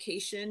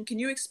certification. Can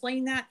you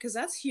explain that? Because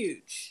that's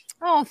huge.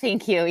 Oh,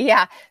 thank you.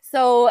 Yeah.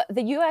 So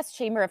the U.S.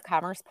 Chamber of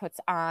Commerce puts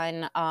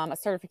on a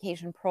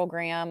certification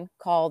program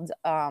called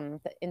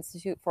the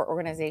Institute for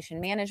Organization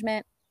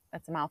Management.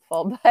 That's a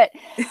mouthful, but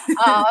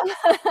um,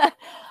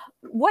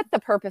 what the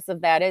purpose of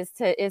that is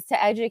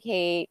to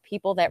educate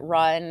people that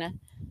run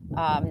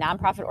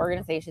nonprofit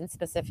organizations,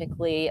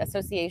 specifically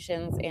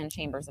associations and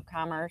chambers of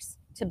commerce,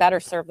 to better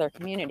serve their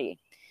community.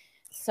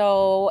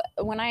 So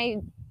when I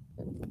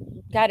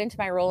got into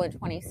my role in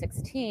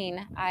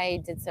 2016,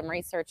 I did some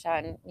research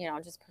on,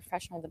 just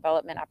professional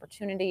development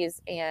opportunities,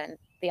 and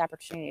the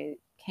opportunity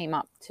came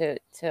up to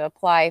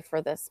apply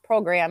for this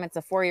program. It's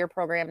a 4-year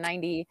program,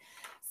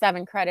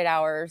 97 credit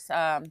hours.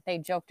 They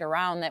joked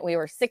around that we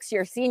were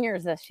 6-year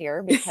seniors this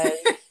year because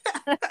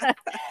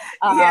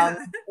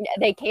Yeah.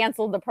 they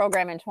canceled the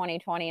program in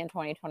 2020 and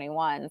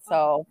 2021.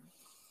 So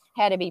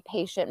had to be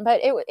patient,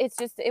 but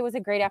it was a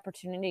great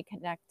opportunity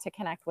to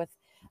connect with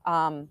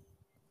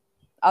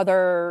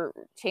other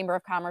Chamber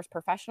of Commerce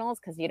professionals,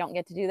 because you don't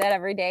get to do that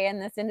every day in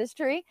this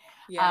industry.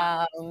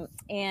 Yeah.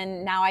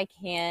 And now I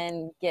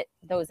can get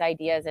those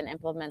ideas and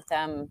implement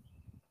them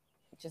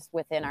just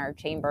within our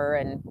chamber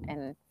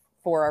and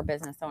for our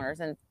business owners.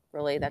 And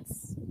really,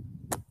 that's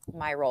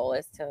my role,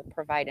 is to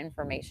provide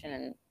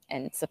information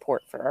and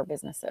support for our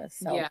businesses.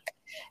 So Yeah.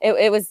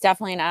 it was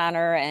definitely an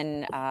honor,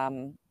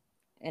 and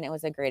it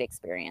was a great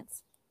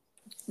experience.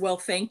 Well,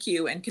 thank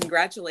you and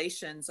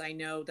congratulations. I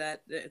know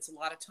that it's a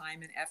lot of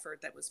time and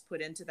effort that was put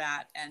into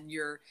that, and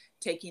you're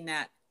taking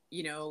that,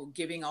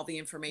 giving all the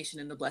information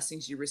and the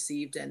blessings you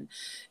received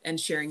and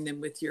sharing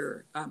them with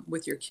your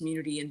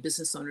community and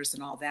business owners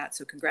and all that.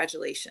 So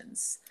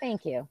congratulations.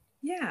 Thank you.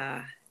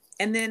 Yeah.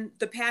 And then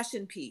the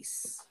passion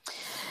piece.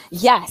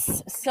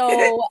 Yes.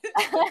 So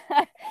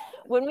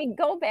when we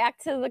go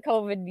back to the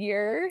COVID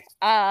year,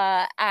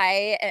 I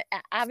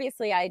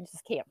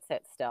just can't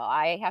sit still.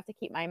 I have to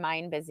keep my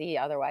mind busy,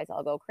 otherwise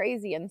I'll go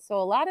crazy. And so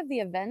a lot of the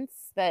events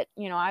that,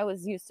 I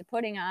was used to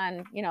putting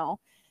on,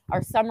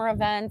 our summer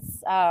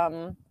events,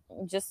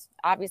 just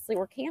obviously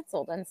were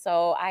canceled. And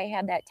so I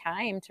had that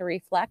time to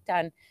reflect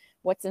on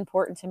what's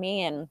important to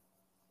me. And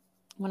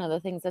one of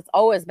the things that's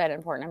always been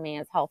important to me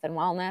is health and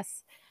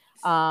wellness.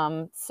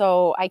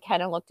 So I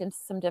kind of looked into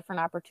some different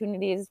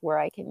opportunities where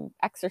I can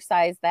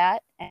exercise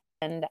that.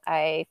 And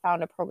I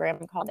found a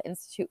program called the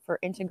Institute for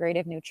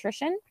Integrative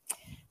Nutrition,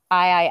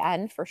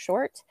 IIN for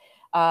short.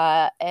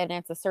 And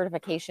it's a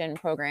certification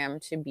program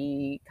to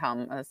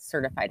become a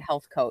certified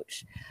health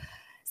coach.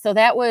 So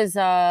that was,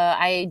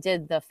 I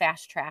did the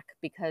fast track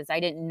because I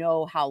didn't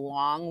know how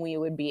long we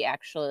would be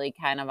actually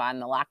kind of on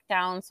the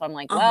lockdown. So I'm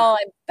like, well,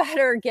 I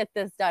better get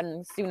this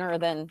done sooner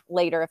than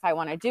later if I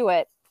want to do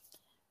it.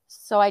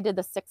 So I did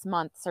the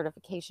 6-month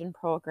certification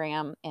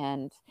program,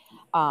 and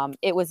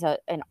it was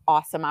an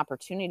awesome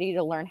opportunity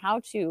to learn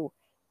how to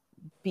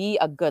be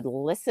a good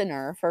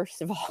listener,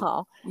 first of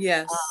all.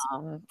 Yes.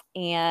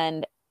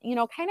 And,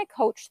 kind of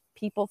coach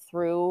people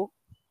through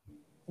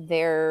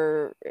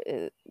their,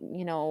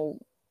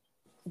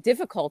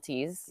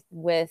 difficulties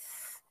with,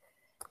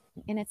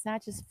 and it's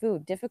not just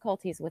food,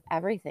 difficulties with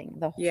everything,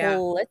 the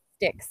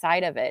holistic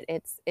side of it.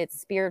 It's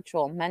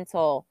spiritual,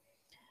 mental,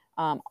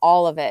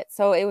 all of it.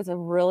 So it was a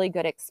really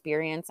good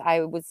experience.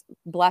 I was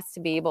blessed to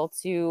be able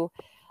to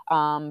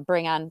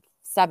bring on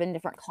 7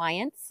 different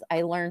clients.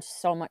 I learned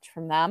so much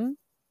from them.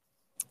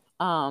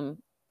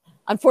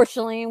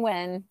 Unfortunately,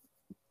 when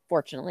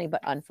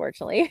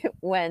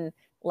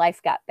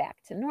life got back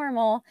to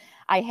normal,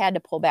 I had to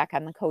pull back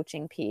on the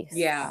coaching piece.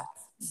 Yeah.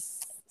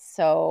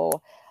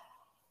 So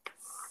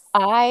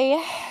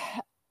I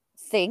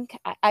think,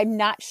 I'm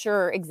not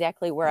sure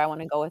exactly where I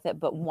want to go with it,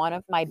 but one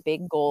of my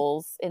big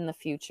goals in the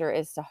future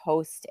is to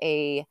host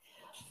a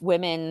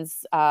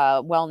women's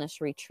wellness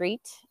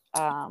retreat.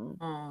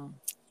 I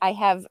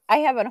have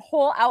a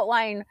whole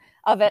outline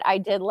of it I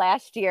did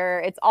last year.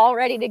 It's all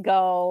ready to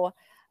go.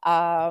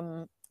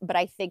 But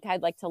I think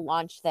I'd like to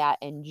launch that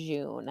in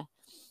June.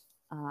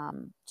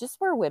 Just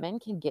where women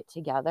can get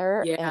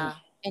together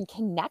and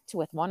connect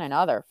with one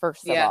another,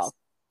 first of all.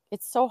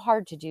 It's so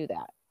hard to do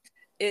that.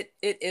 It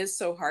is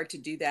so hard to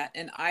do that.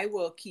 And I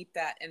will keep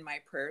that in my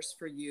prayers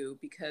for you,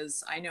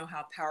 because I know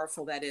how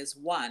powerful that is,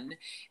 one,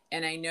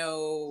 and I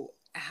know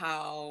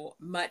how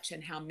much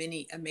and how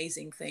many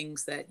amazing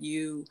things that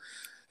you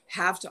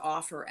have to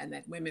offer and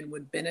that women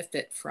would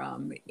benefit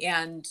from.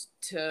 And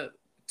to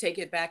take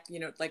it back,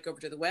 like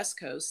over to the West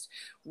Coast,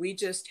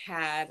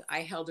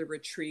 I held a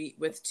retreat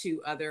with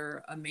 2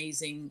 other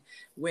amazing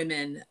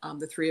women.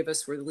 The 3 of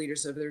us were the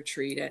leaders of the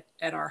retreat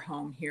at our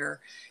home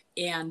here.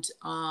 And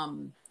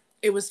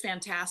it was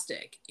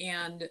fantastic.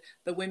 And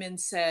the women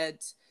said,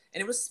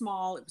 and it was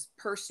small, it was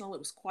personal, it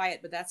was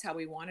quiet, but that's how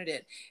we wanted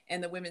it.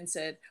 And the women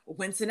said, well,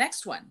 when's the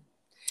next one?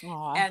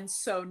 Aww. And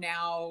so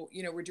now,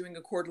 we're doing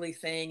a quarterly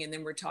thing, and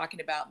then we're talking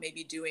about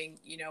maybe doing,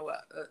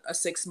 a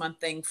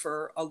 6-month thing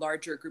for a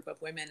larger group of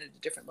women at a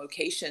different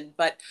location.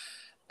 But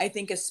I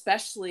think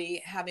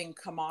especially having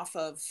come off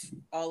of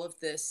all of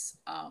this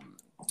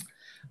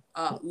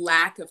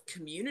lack of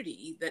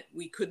community, that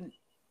we couldn't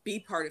be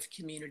part of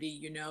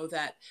community,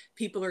 that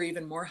people are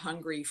even more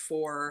hungry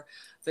for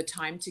the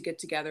time to get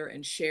together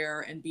and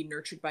share and be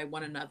nurtured by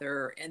one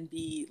another and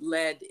be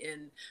led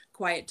in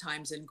quiet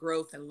times and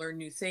growth and learn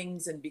new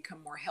things and become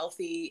more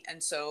healthy.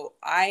 And so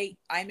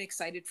I'm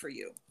excited for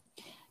you.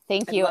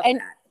 Thank you.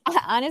 And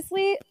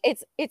honestly,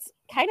 it's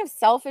kind of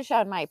selfish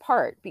on my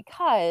part,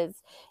 because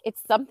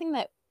it's something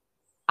that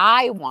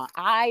I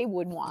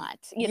would want,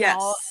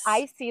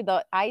 I see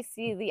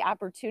the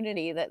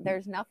opportunity that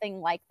there's nothing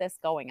like this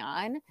going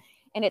on,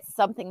 and it's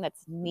something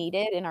that's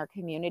needed in our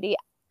community.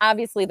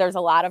 Obviously there's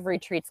a lot of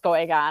retreats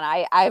going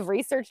on. I've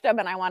researched them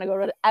and I want to go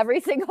to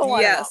every single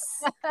one of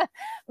them.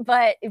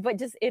 but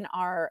just in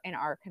our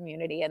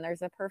community, and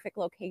there's a perfect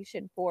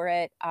location for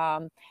it.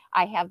 I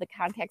have the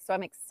context, so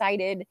I'm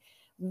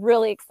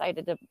really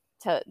excited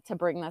to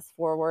bring this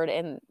forward.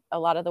 And a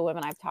lot of the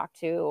women I've talked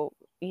to,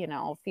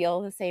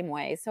 feel the same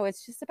way. So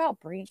it's just about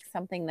bringing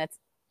something that's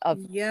of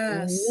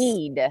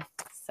need.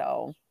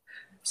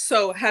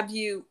 So have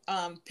you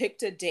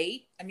picked a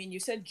date? I mean, you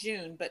said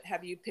June, but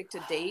have you picked a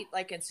date,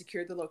 and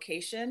secured the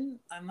location?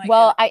 I'm like,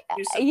 well, I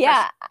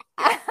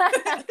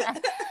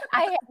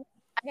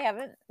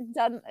haven't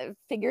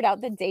figured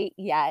out the date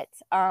yet.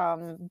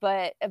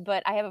 But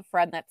I have a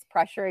friend that's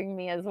pressuring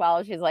me as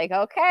well. She's like,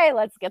 okay,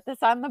 let's get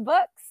this on the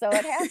books. So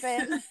it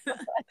happened.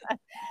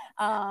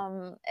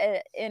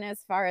 And as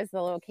far as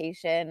the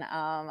location,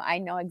 I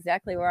know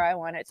exactly where I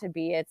want it to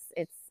be. It's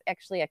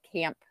actually a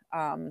camp.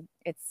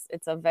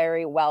 It's a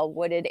very well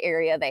wooded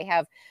area. They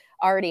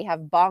already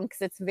have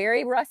bunks. It's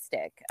very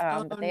rustic.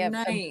 But they have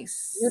a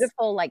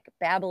beautiful,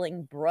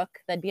 babbling brook.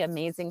 That'd be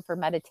amazing for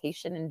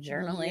meditation and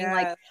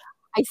journaling.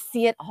 I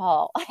see it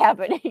all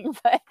happening,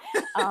 but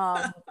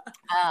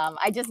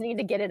I just need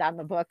to get it on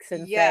the books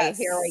and say,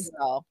 here we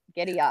go,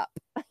 giddy up.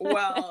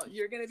 Well,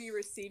 you're going to be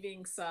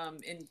receiving some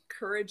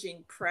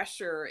encouraging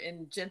pressure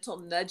and gentle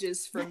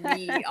nudges from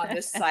me on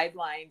this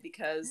sideline,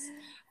 because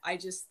I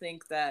just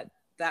think that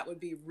that would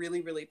be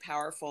really, really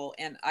powerful.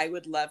 And I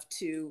would love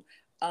to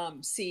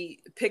see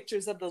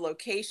pictures of the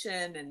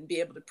location and be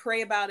able to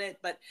pray about it.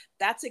 But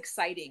that's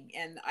exciting.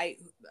 And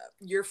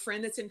your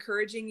friend that's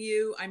encouraging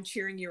you, I'm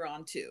cheering you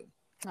on too.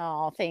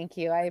 Oh, thank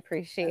you. I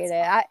appreciate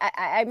That's it. awesome.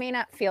 I may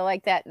not feel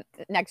like that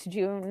next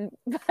June,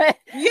 but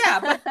Yeah,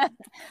 but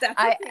that's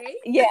I, okay.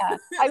 yeah,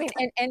 I mean,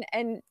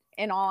 and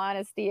in all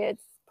honesty,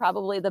 it's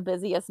probably the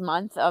busiest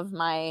month of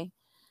my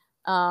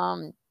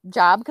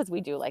job, because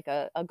we do like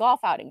a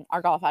golf outing.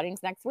 Our golf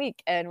outing's next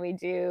week, and we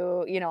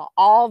do,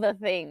 all the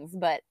things,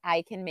 but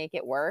I can make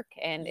it work,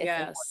 and it's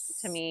important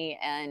to Yes. me.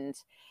 And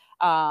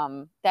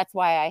that's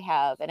why I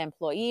have an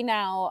employee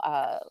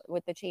now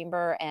with the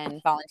chamber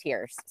and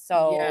volunteers. Yeah.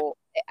 So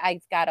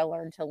I've got to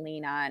learn to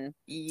lean on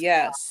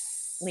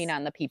Yes.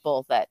 the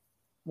people that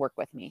work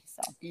with me.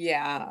 So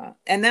Yeah.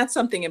 And that's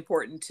something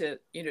important to,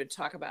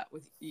 talk about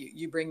with you.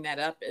 You bring that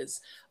up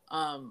is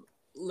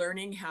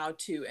learning how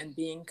to and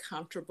being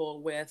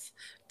comfortable with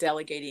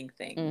delegating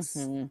things.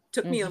 mm-hmm.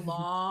 Took me a Mm-hmm.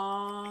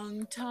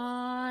 long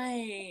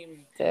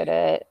time Did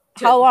it?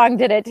 to, How long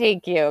did it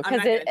take you? I'm Because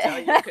not it going to tell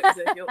you because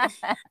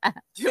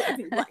you'll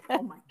be like,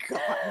 oh my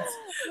God.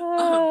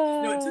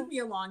 No, it took me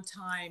a long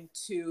time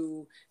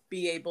to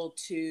be able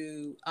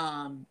to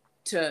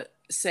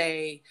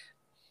say,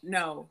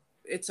 no,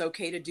 it's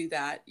okay to do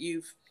that.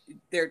 You've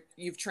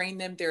trained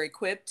them, they're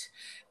equipped,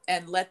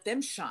 and let them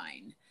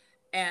shine.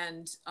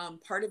 And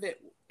part of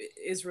it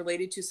is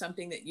related to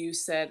something that you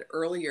said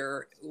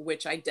earlier,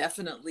 which I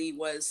definitely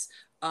was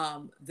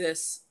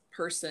this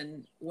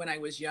person when I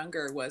was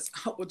younger was,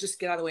 oh, well, just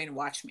get out of the way and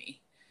watch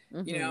me.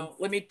 mm-hmm.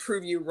 Let me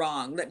prove you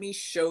wrong. Let me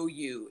show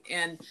you.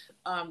 And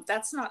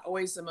that's not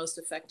always the most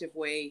effective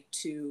way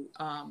to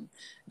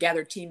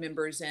gather team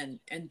members and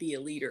be a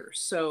leader.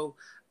 So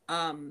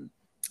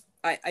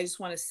I just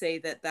want to say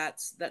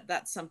that's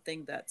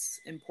something that's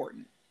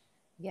important.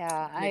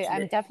 Yeah, Make sure I'm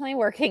you're, definitely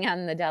working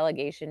on the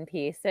delegation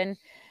piece, and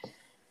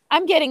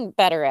I'm getting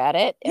better at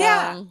it.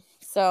 yeah,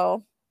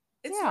 So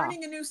it's yeah,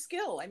 learning a new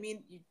skill. I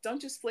mean, you don't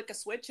just flick a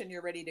switch and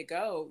you're ready to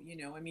go.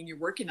 I mean, you're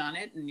working on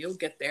it and you'll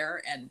get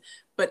there.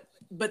 But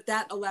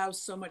that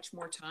allows so much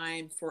more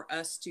time for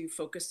us to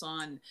focus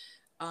on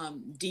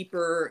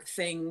deeper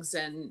things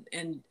and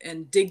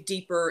dig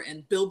deeper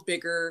and build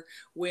bigger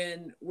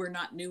when we're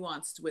not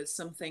nuanced with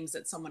some things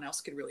that someone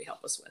else could really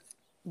help us with.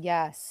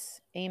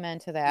 yes, amen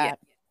to Yeah. that.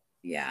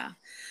 Yeah.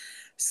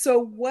 So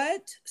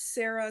what,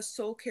 Sarah,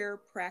 soul care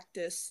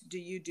practice do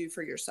you do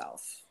for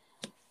yourself?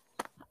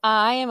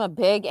 I am a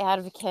big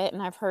advocate,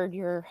 and I've heard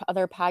your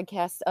other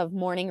podcasts of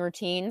morning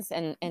routines,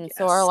 and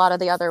so are a Yes. lot of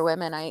the other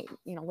women I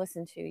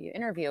listen to you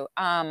interview.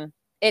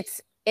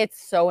 It's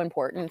so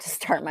important to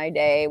start my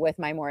day with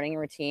my morning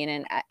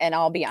routine, and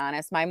I'll be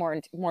honest, my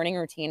morning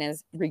routine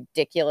is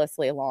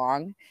ridiculously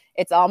long.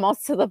 It's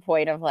almost to the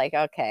point of like,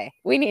 okay,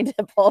 we need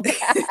to pull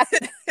back.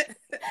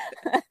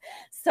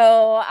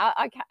 So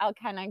I'll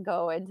kind of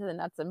go into the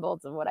nuts and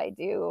bolts of what I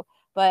do.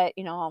 But,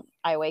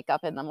 I wake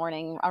up in the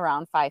morning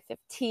around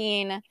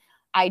 5:15.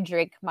 I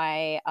drink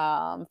my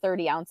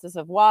 30 ounces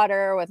of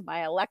water with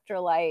my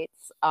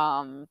electrolytes.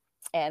 And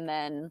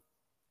then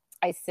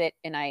I sit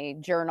and I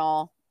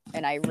journal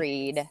and I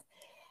read.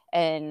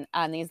 And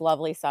on these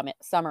lovely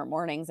summer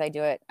mornings, I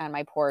do it on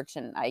my porch,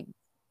 and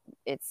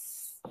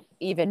it's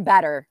even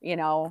better, when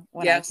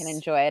I can Yes.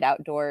 enjoy it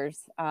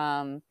outdoors.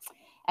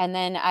 And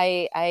then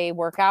I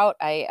work out.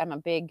 I'm a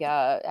big,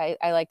 I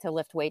like to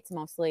lift weights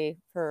mostly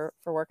for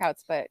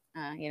workouts, but,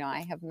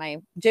 I have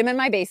my gym in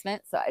my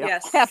basement, so I don't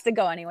have Yes. to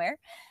go anywhere.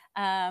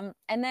 And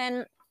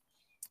then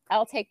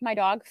I'll take my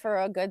dog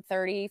for a good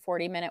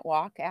 30-40 minute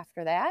walk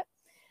after that.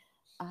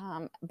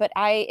 But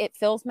it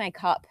fills my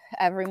cup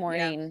every Yeah.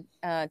 morning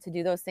to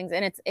do those things,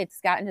 and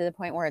it's gotten to the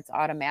point where it's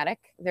automatic.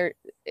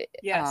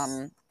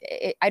 Yes.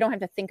 I don't have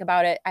to think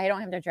about it. I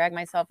don't have to drag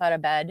myself out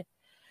of bed.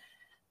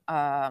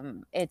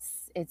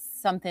 It's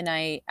something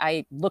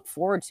I look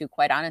forward to,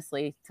 quite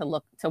honestly,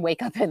 to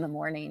wake up in the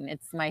morning.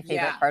 It's my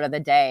favorite Yeah. part of the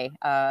day.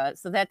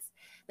 So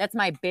that's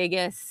my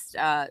biggest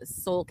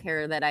soul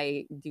care that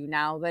I do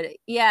now. But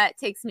yeah, it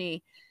takes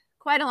me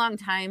quite a long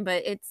time,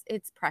 but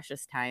it's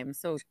precious time.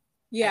 So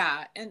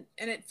Yeah. And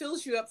it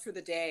fills you up for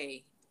the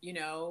day,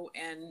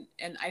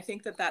 and I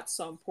think that that's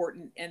so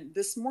important. And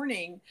this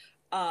morning,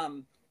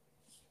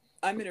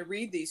 I'm going to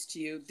read these to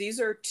you.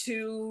 These are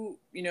two,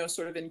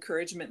 sort of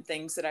encouragement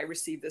things that I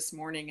received this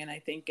morning. And I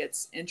think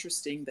it's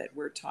interesting that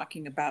we're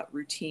talking about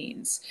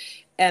routines.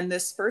 And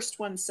this first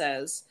one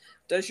says,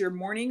 does your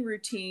morning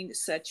routine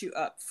set you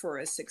up for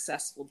a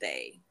successful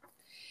day?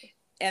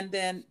 And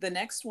then the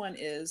next one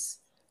is,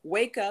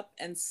 wake up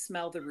and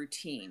smell the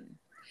routine.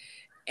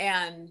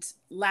 And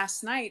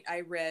last night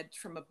I read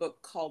from a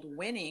book called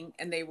Winning,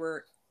 and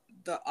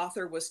the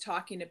author was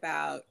talking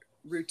about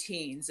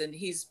routines, and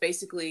he's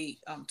basically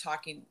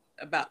talking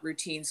about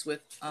routines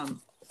with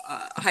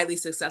highly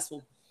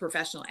successful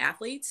professional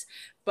athletes.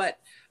 But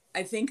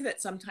I think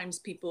that sometimes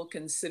people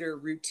consider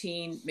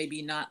routine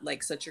maybe not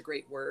like such a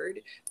great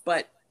word,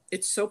 but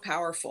it's so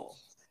powerful.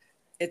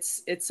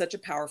 It's such a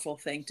powerful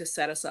thing to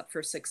set us up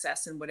for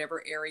success in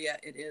whatever area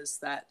it is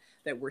that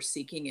we're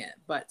seeking it.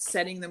 But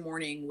setting the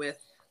morning with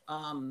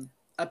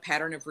a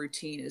pattern of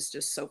routine is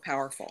just so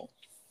powerful.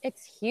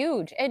 It's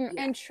huge. Yeah.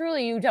 And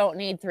truly you don't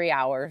need 3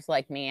 hours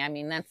like me. I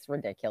mean, that's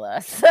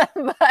ridiculous.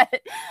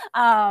 But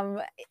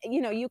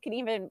you know, you can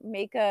even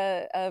make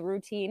a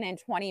routine in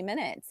 20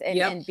 minutes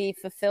Yep. and be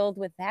fulfilled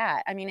with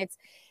that. I mean,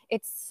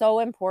 it's so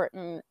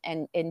important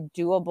and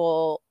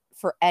doable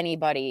for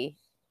anybody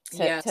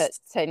Yes.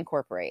 to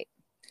incorporate.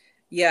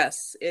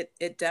 Yes,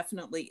 it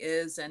definitely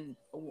is. And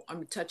I'm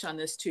gonna touch on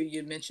this too.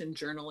 You mentioned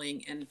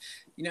journaling, and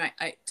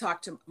I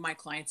talk to my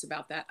clients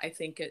about that. I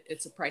think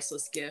it's a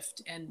priceless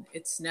gift, and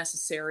it's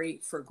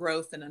necessary for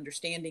growth and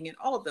understanding and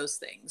all of those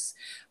things.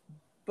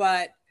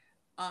 But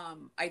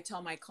I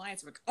tell my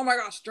clients, I'm like, oh my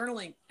gosh,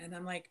 journaling, and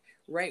I'm like,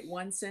 write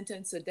one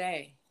sentence a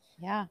day.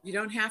 Yeah. You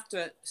don't have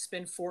to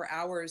spend 4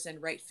 hours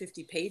and write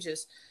 50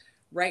 pages.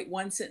 Write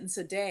one sentence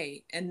a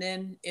day, and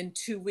then in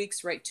 2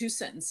 weeks write two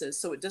sentences.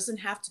 So it doesn't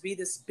have to be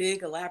this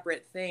big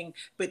elaborate thing,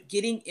 but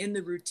getting in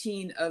the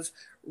routine of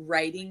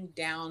writing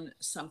down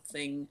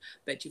something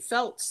that you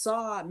felt,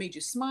 saw, made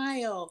you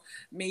smile,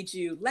 made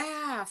you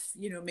laugh,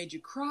 made you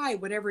cry,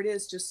 whatever it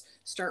is, just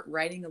start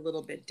writing a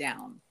little bit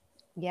down.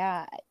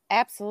 Yeah,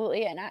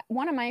 absolutely. And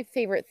one of my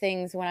favorite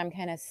things when I'm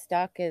kind of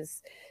stuck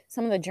is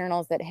some of the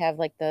journals that have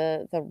like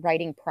the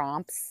writing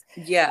prompts.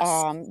 Yes.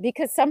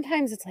 Because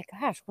sometimes it's like,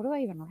 gosh, what do I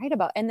even write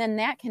about? And then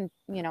that can,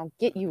 you know,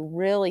 get you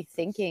really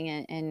thinking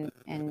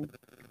and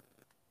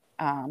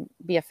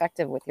be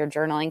effective with your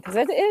journaling because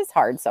it is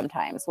hard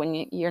sometimes when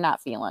you're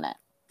not feeling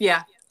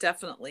Yeah,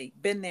 definitely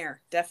been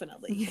there.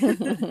 Definitely.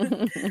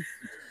 it.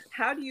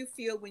 How do you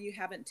feel when you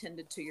haven't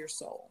tended to your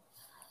soul?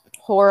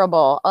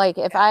 Horrible. Like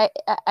if Yeah.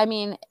 I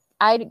mean,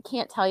 I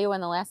can't tell you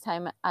when the last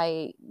time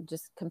I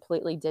just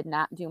completely did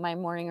not do my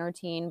morning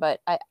routine, but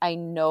I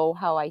know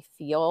how I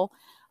feel.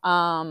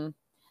 Um,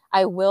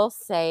 I will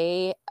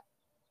say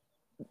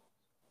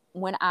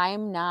when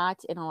I'm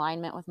not in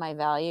alignment with my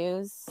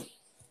values,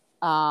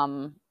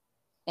 um,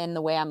 and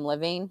the way I'm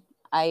living,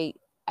 I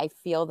I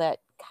feel that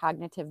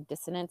cognitive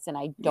dissonance and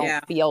I don't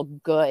Yeah. feel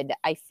good.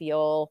 I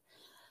feel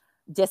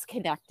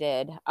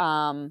disconnected.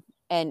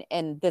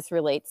 And this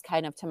relates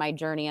kind of to my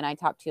journey. And I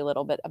talked to you a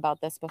little bit about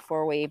this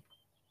before we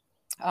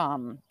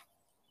um,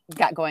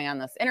 got going on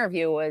this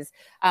interview. Was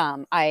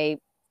I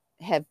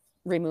have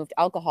removed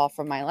alcohol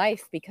from my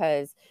life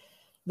because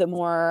the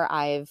more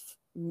I've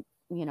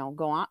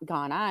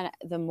gone on,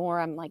 the more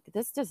I'm like,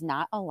 this does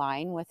not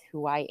align with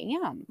who I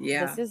am.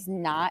 Yeah. This is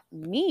not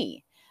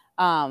me.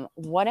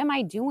 What am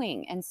I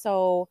doing? And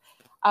so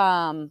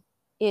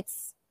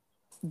it's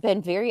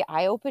been very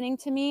eye-opening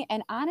to me,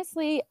 and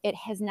honestly it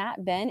has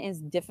not been as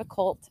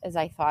difficult as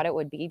I thought it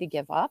would be to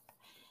give up.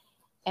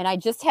 And I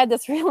just had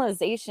this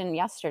realization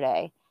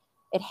yesterday.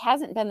 It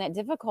hasn't been that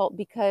difficult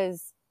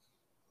because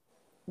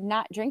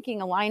not drinking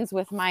aligns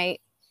with my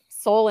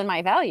soul and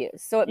my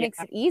values, so it Yeah. makes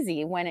it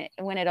easy when it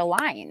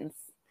aligns.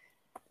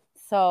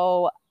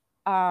 So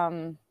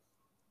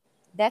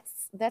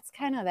that's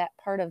kind of that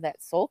part of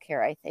that soul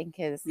care, I think,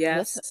 is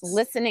Yes.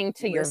 listening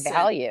to your Listen.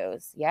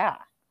 values. Yeah.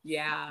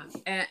 Yeah.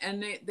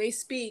 And they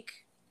speak,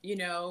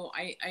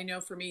 I know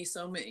for me,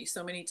 so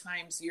many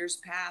times years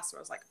past where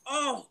I was like,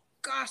 oh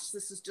gosh,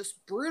 this is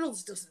just brutal.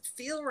 This doesn't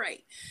feel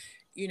right,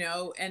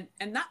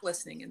 and not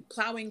listening and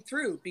plowing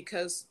through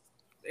because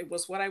it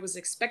was what I was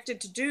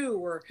expected to do,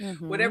 or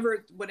Mm-hmm.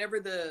 whatever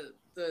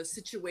the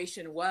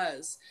situation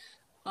was.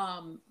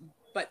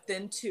 But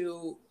then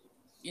to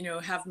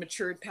have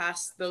matured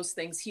past those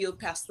things, healed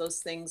past those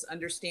things,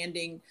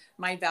 understanding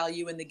my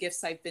value and the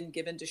gifts I've been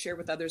given to share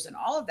with others and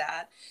all of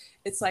that,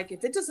 it's like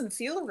if it doesn't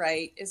feel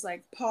right, it's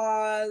like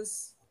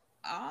pause.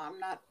 I'm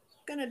not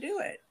gonna do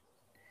it.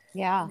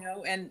 Yeah.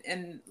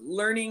 And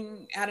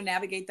learning how to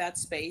navigate that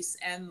space,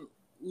 and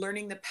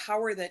learning the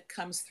power that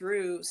comes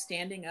through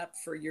standing up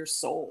for your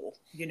soul.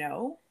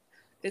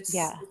 it's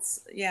Yeah.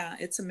 it's yeah,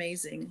 it's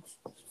amazing.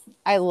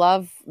 I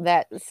love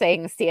that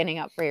saying, standing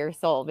up for your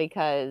soul,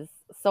 because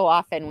so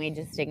often we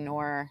just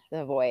ignore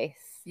the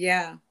voice.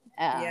 Yeah.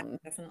 Yeah, Um,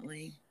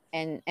 definitely.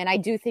 and I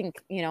do think,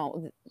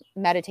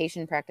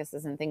 meditation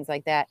practices and things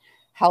like that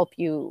help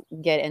you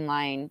get in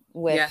line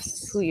with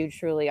who Yes. you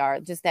truly are.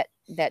 Just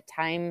that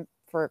time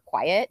for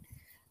quiet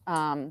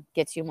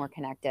gets you more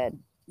connected.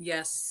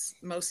 Yes,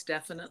 most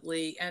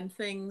definitely. And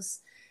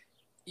things,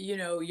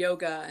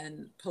 yoga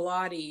and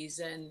Pilates,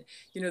 and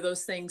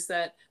those things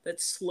that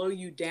slow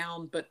you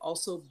down but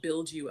also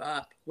build you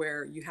up,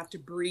 where you have to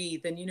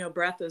breathe. And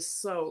breath is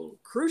so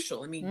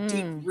crucial. I mean,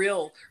 deep, Mm,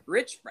 real,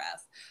 rich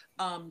breath,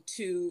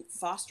 to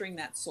fostering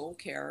that soul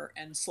care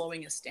and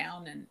slowing us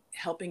down and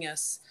helping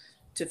us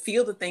to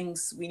feel the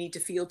things we need to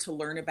feel to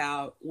learn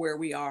about where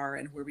we are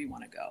and where we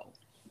want to go.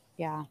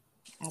 yeah,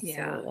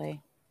 Yeah.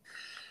 absolutely.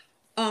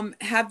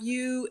 Have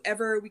you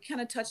ever, we kind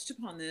of touched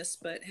upon this,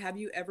 but have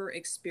you ever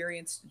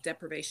experienced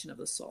deprivation of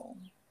the soul?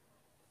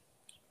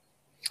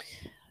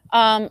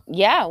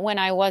 Yeah, when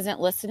I wasn't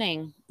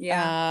listening,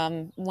 Yeah.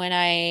 when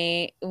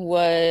I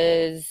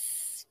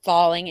was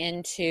falling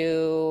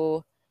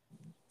into,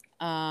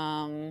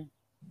 um,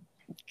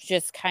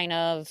 just kind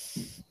of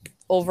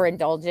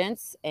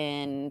overindulgence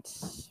and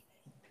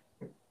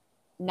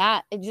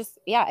not, it just,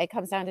 yeah, it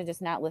comes down to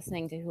just not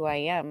listening to who I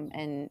am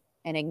and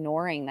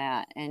ignoring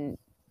that and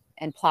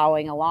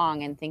plowing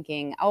along and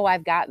thinking, oh,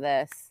 I've got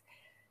this,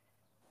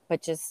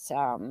 but just,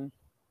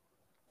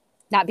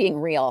 not being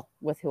real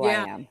with who I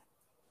Yeah. am.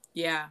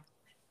 Yeah.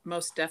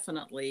 Most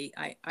definitely.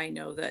 I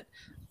know that,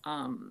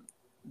 um,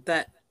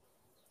 that,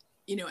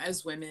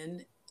 as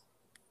women,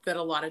 that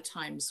a lot of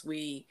times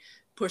we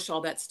push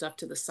all that stuff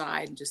to the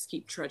side and just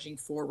keep trudging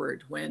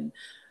forward when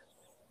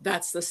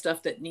that's the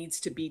stuff that needs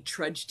to be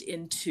trudged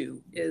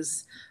into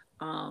is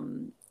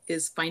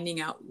finding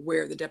out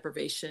where the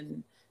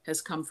deprivation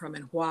has come from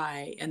and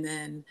why, and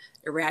then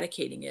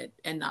eradicating it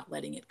and not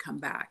letting it come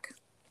back.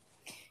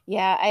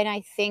 Yeah, and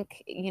I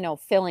think,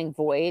 filling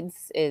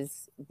voids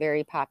is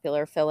very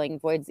popular, filling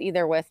voids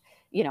either with,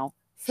 Sure.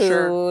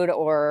 food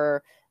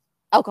or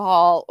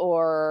alcohol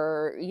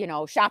or,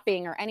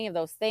 shopping or any of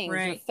those things. You're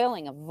Right.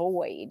 filling a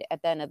void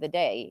at the end of the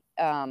day.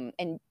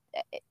 And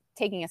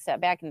taking a step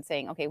back and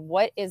saying, okay,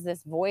 what is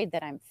this void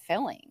that I'm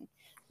filling?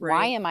 Why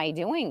Right. am I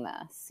doing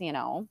this?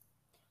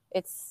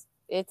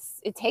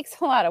 It takes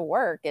a lot of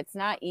work. It's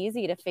not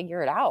easy to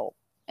figure it out.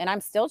 And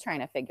I'm still trying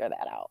to figure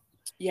that out.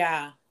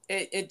 Yeah.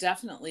 It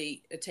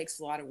definitely, it takes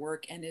a lot of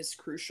work and is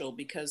crucial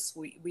because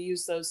we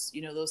use those,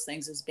 those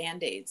things as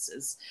band-aids,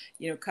 as,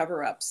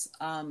 cover ups.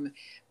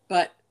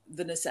 But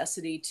the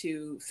necessity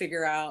to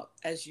figure out,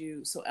 as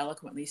you so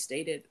eloquently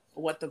stated,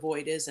 what the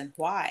void is and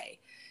why,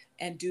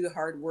 and do the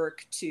hard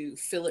work to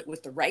fill it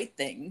with the right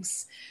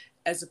things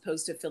as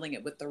opposed to filling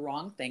it with the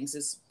wrong things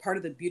is part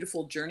of the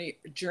beautiful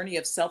journey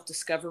of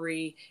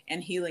self-discovery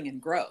and healing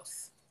and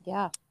growth.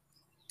 Yeah,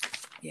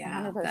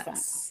 Yeah,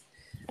 100%.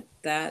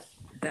 that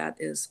that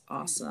is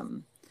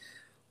awesome.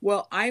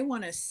 Well, I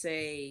want to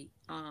say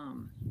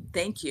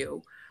thank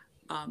you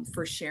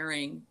for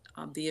sharing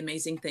the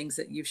amazing things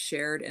that you've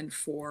shared, and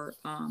for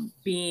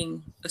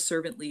being a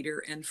servant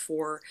leader, and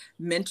for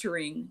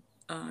mentoring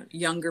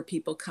younger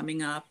people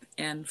coming up,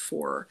 and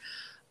for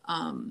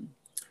um,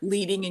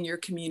 leading in your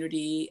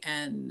community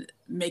and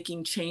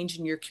making change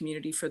in your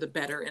community for the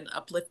better and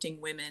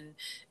uplifting women.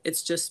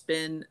 It's just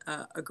been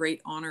a great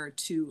honor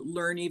to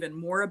learn even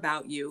more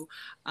about you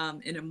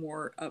in a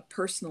more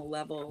personal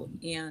level,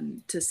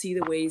 and to see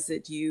the ways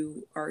that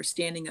you are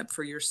standing up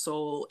for your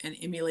soul and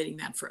emulating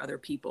that for other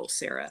people.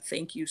 Sarah,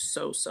 thank you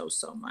so, so,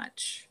 so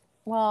much.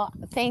 Well,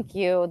 thank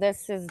you.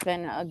 This has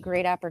been a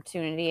great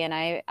opportunity, and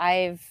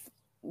I've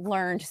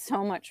learned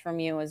so much from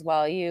you as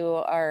well. You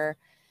are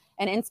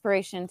an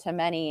inspiration to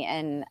many,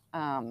 and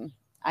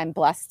I'm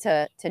blessed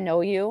to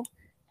know you.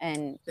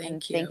 And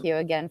Thank thank you. you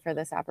again for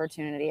this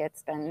opportunity.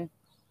 It's been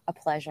a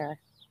pleasure.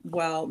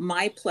 Well,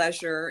 my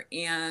pleasure.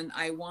 And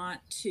I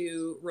want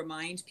to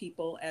remind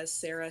people, as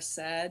Sarah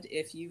said,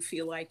 if you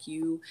feel like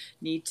you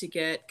need to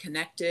get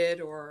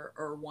connected, or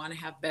want to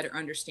have better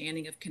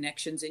understanding of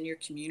connections in your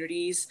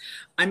communities,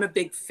 I'm a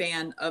big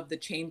fan of the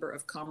Chamber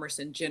of Commerce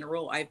in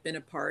general. I've been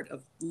a part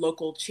of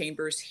local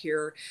chambers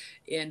here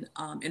in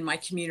my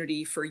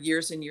community for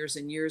years and years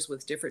and years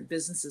with different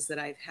businesses that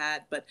I've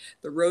had. But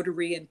the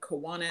Rotary in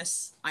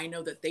Kiwanis, I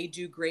know that they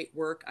do great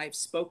work. I've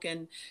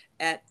spoken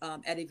at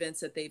events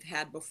that they've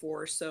had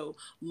before. So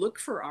look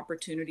for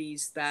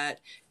opportunities that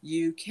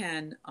you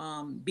can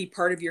be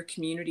part of your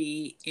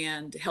community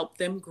and help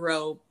them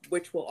grow,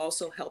 which will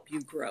also help you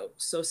grow.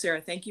 So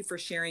Sarah, thank you for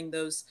sharing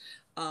those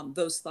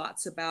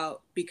thoughts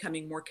about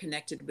becoming more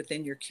connected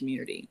within your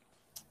community.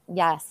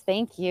 Yes,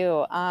 thank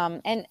you.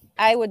 And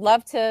I would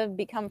love to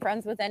become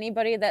friends with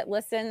anybody that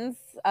listens.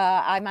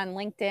 I'm on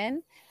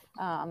LinkedIn.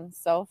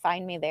 So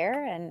find me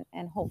there, and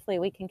hopefully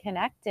we can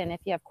connect. And if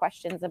you have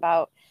questions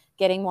about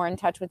getting more in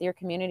touch with your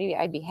community,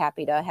 I'd be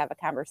happy to have a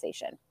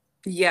conversation.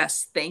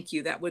 Yes, thank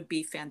you. That would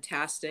be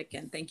fantastic.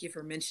 And thank you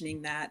for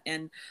mentioning that.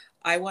 And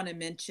I want to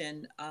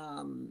mention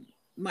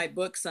my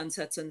book,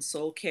 Sunsets and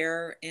Soul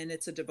Care, and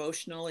it's a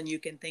devotional, and you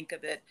can think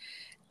of it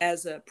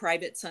as a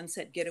private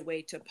sunset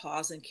getaway to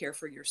pause and care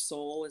for your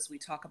soul as we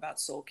talk about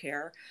soul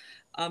care.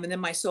 And then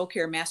my soul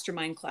care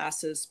mastermind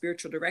classes,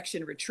 spiritual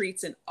direction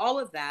retreats, and all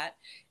of that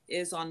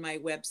is on my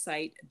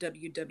website,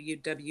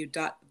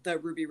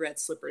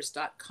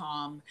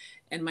 www.therubyredslippers.com.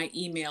 And my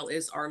email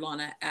is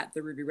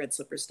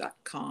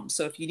arlana@therubyredslippers.com.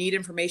 So if you need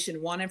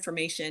information, want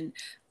information,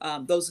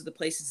 those are the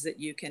places that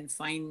you can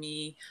find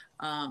me.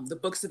 The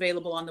book's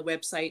available on the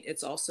website.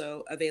 It's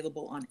also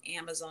available on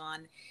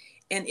Amazon.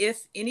 And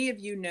if any of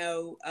you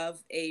know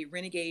of a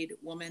renegade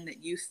woman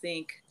that you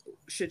think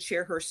should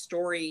share her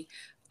story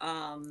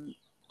on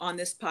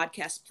this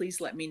podcast, please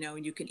let me know,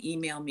 and you can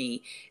email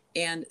me.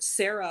 And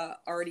Sarah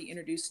already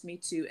introduced me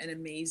to an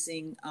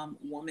amazing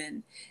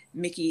woman,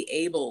 Mickey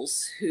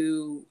Abels,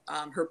 who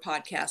her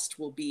podcast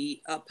will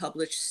be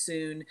published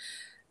soon.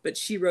 but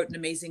she wrote an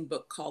amazing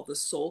book called The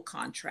Soul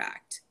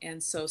Contract.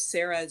 And so,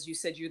 Sarah, as you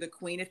said, you're the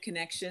queen of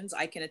connections.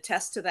 I can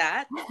attest to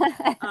that.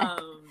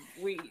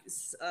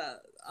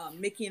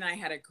 Mickey and I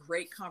had a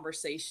great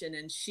conversation,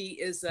 and she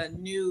is a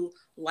new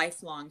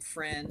lifelong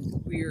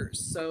friend. We're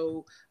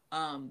so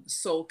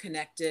soul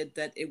connected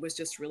that it was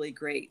just really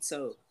great.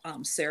 So,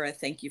 Sarah,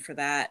 thank you for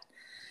that.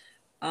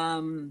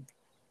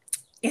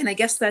 And I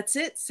guess that's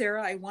it,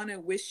 Sarah. I want to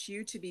wish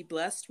you to be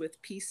blessed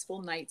with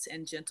peaceful nights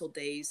and gentle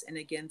days. And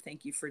again,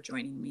 thank you for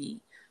joining me.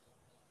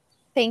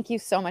 Thank you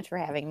so much for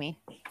having me.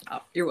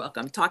 Oh, you're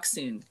welcome. Talk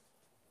soon.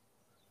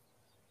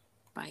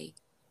 Bye.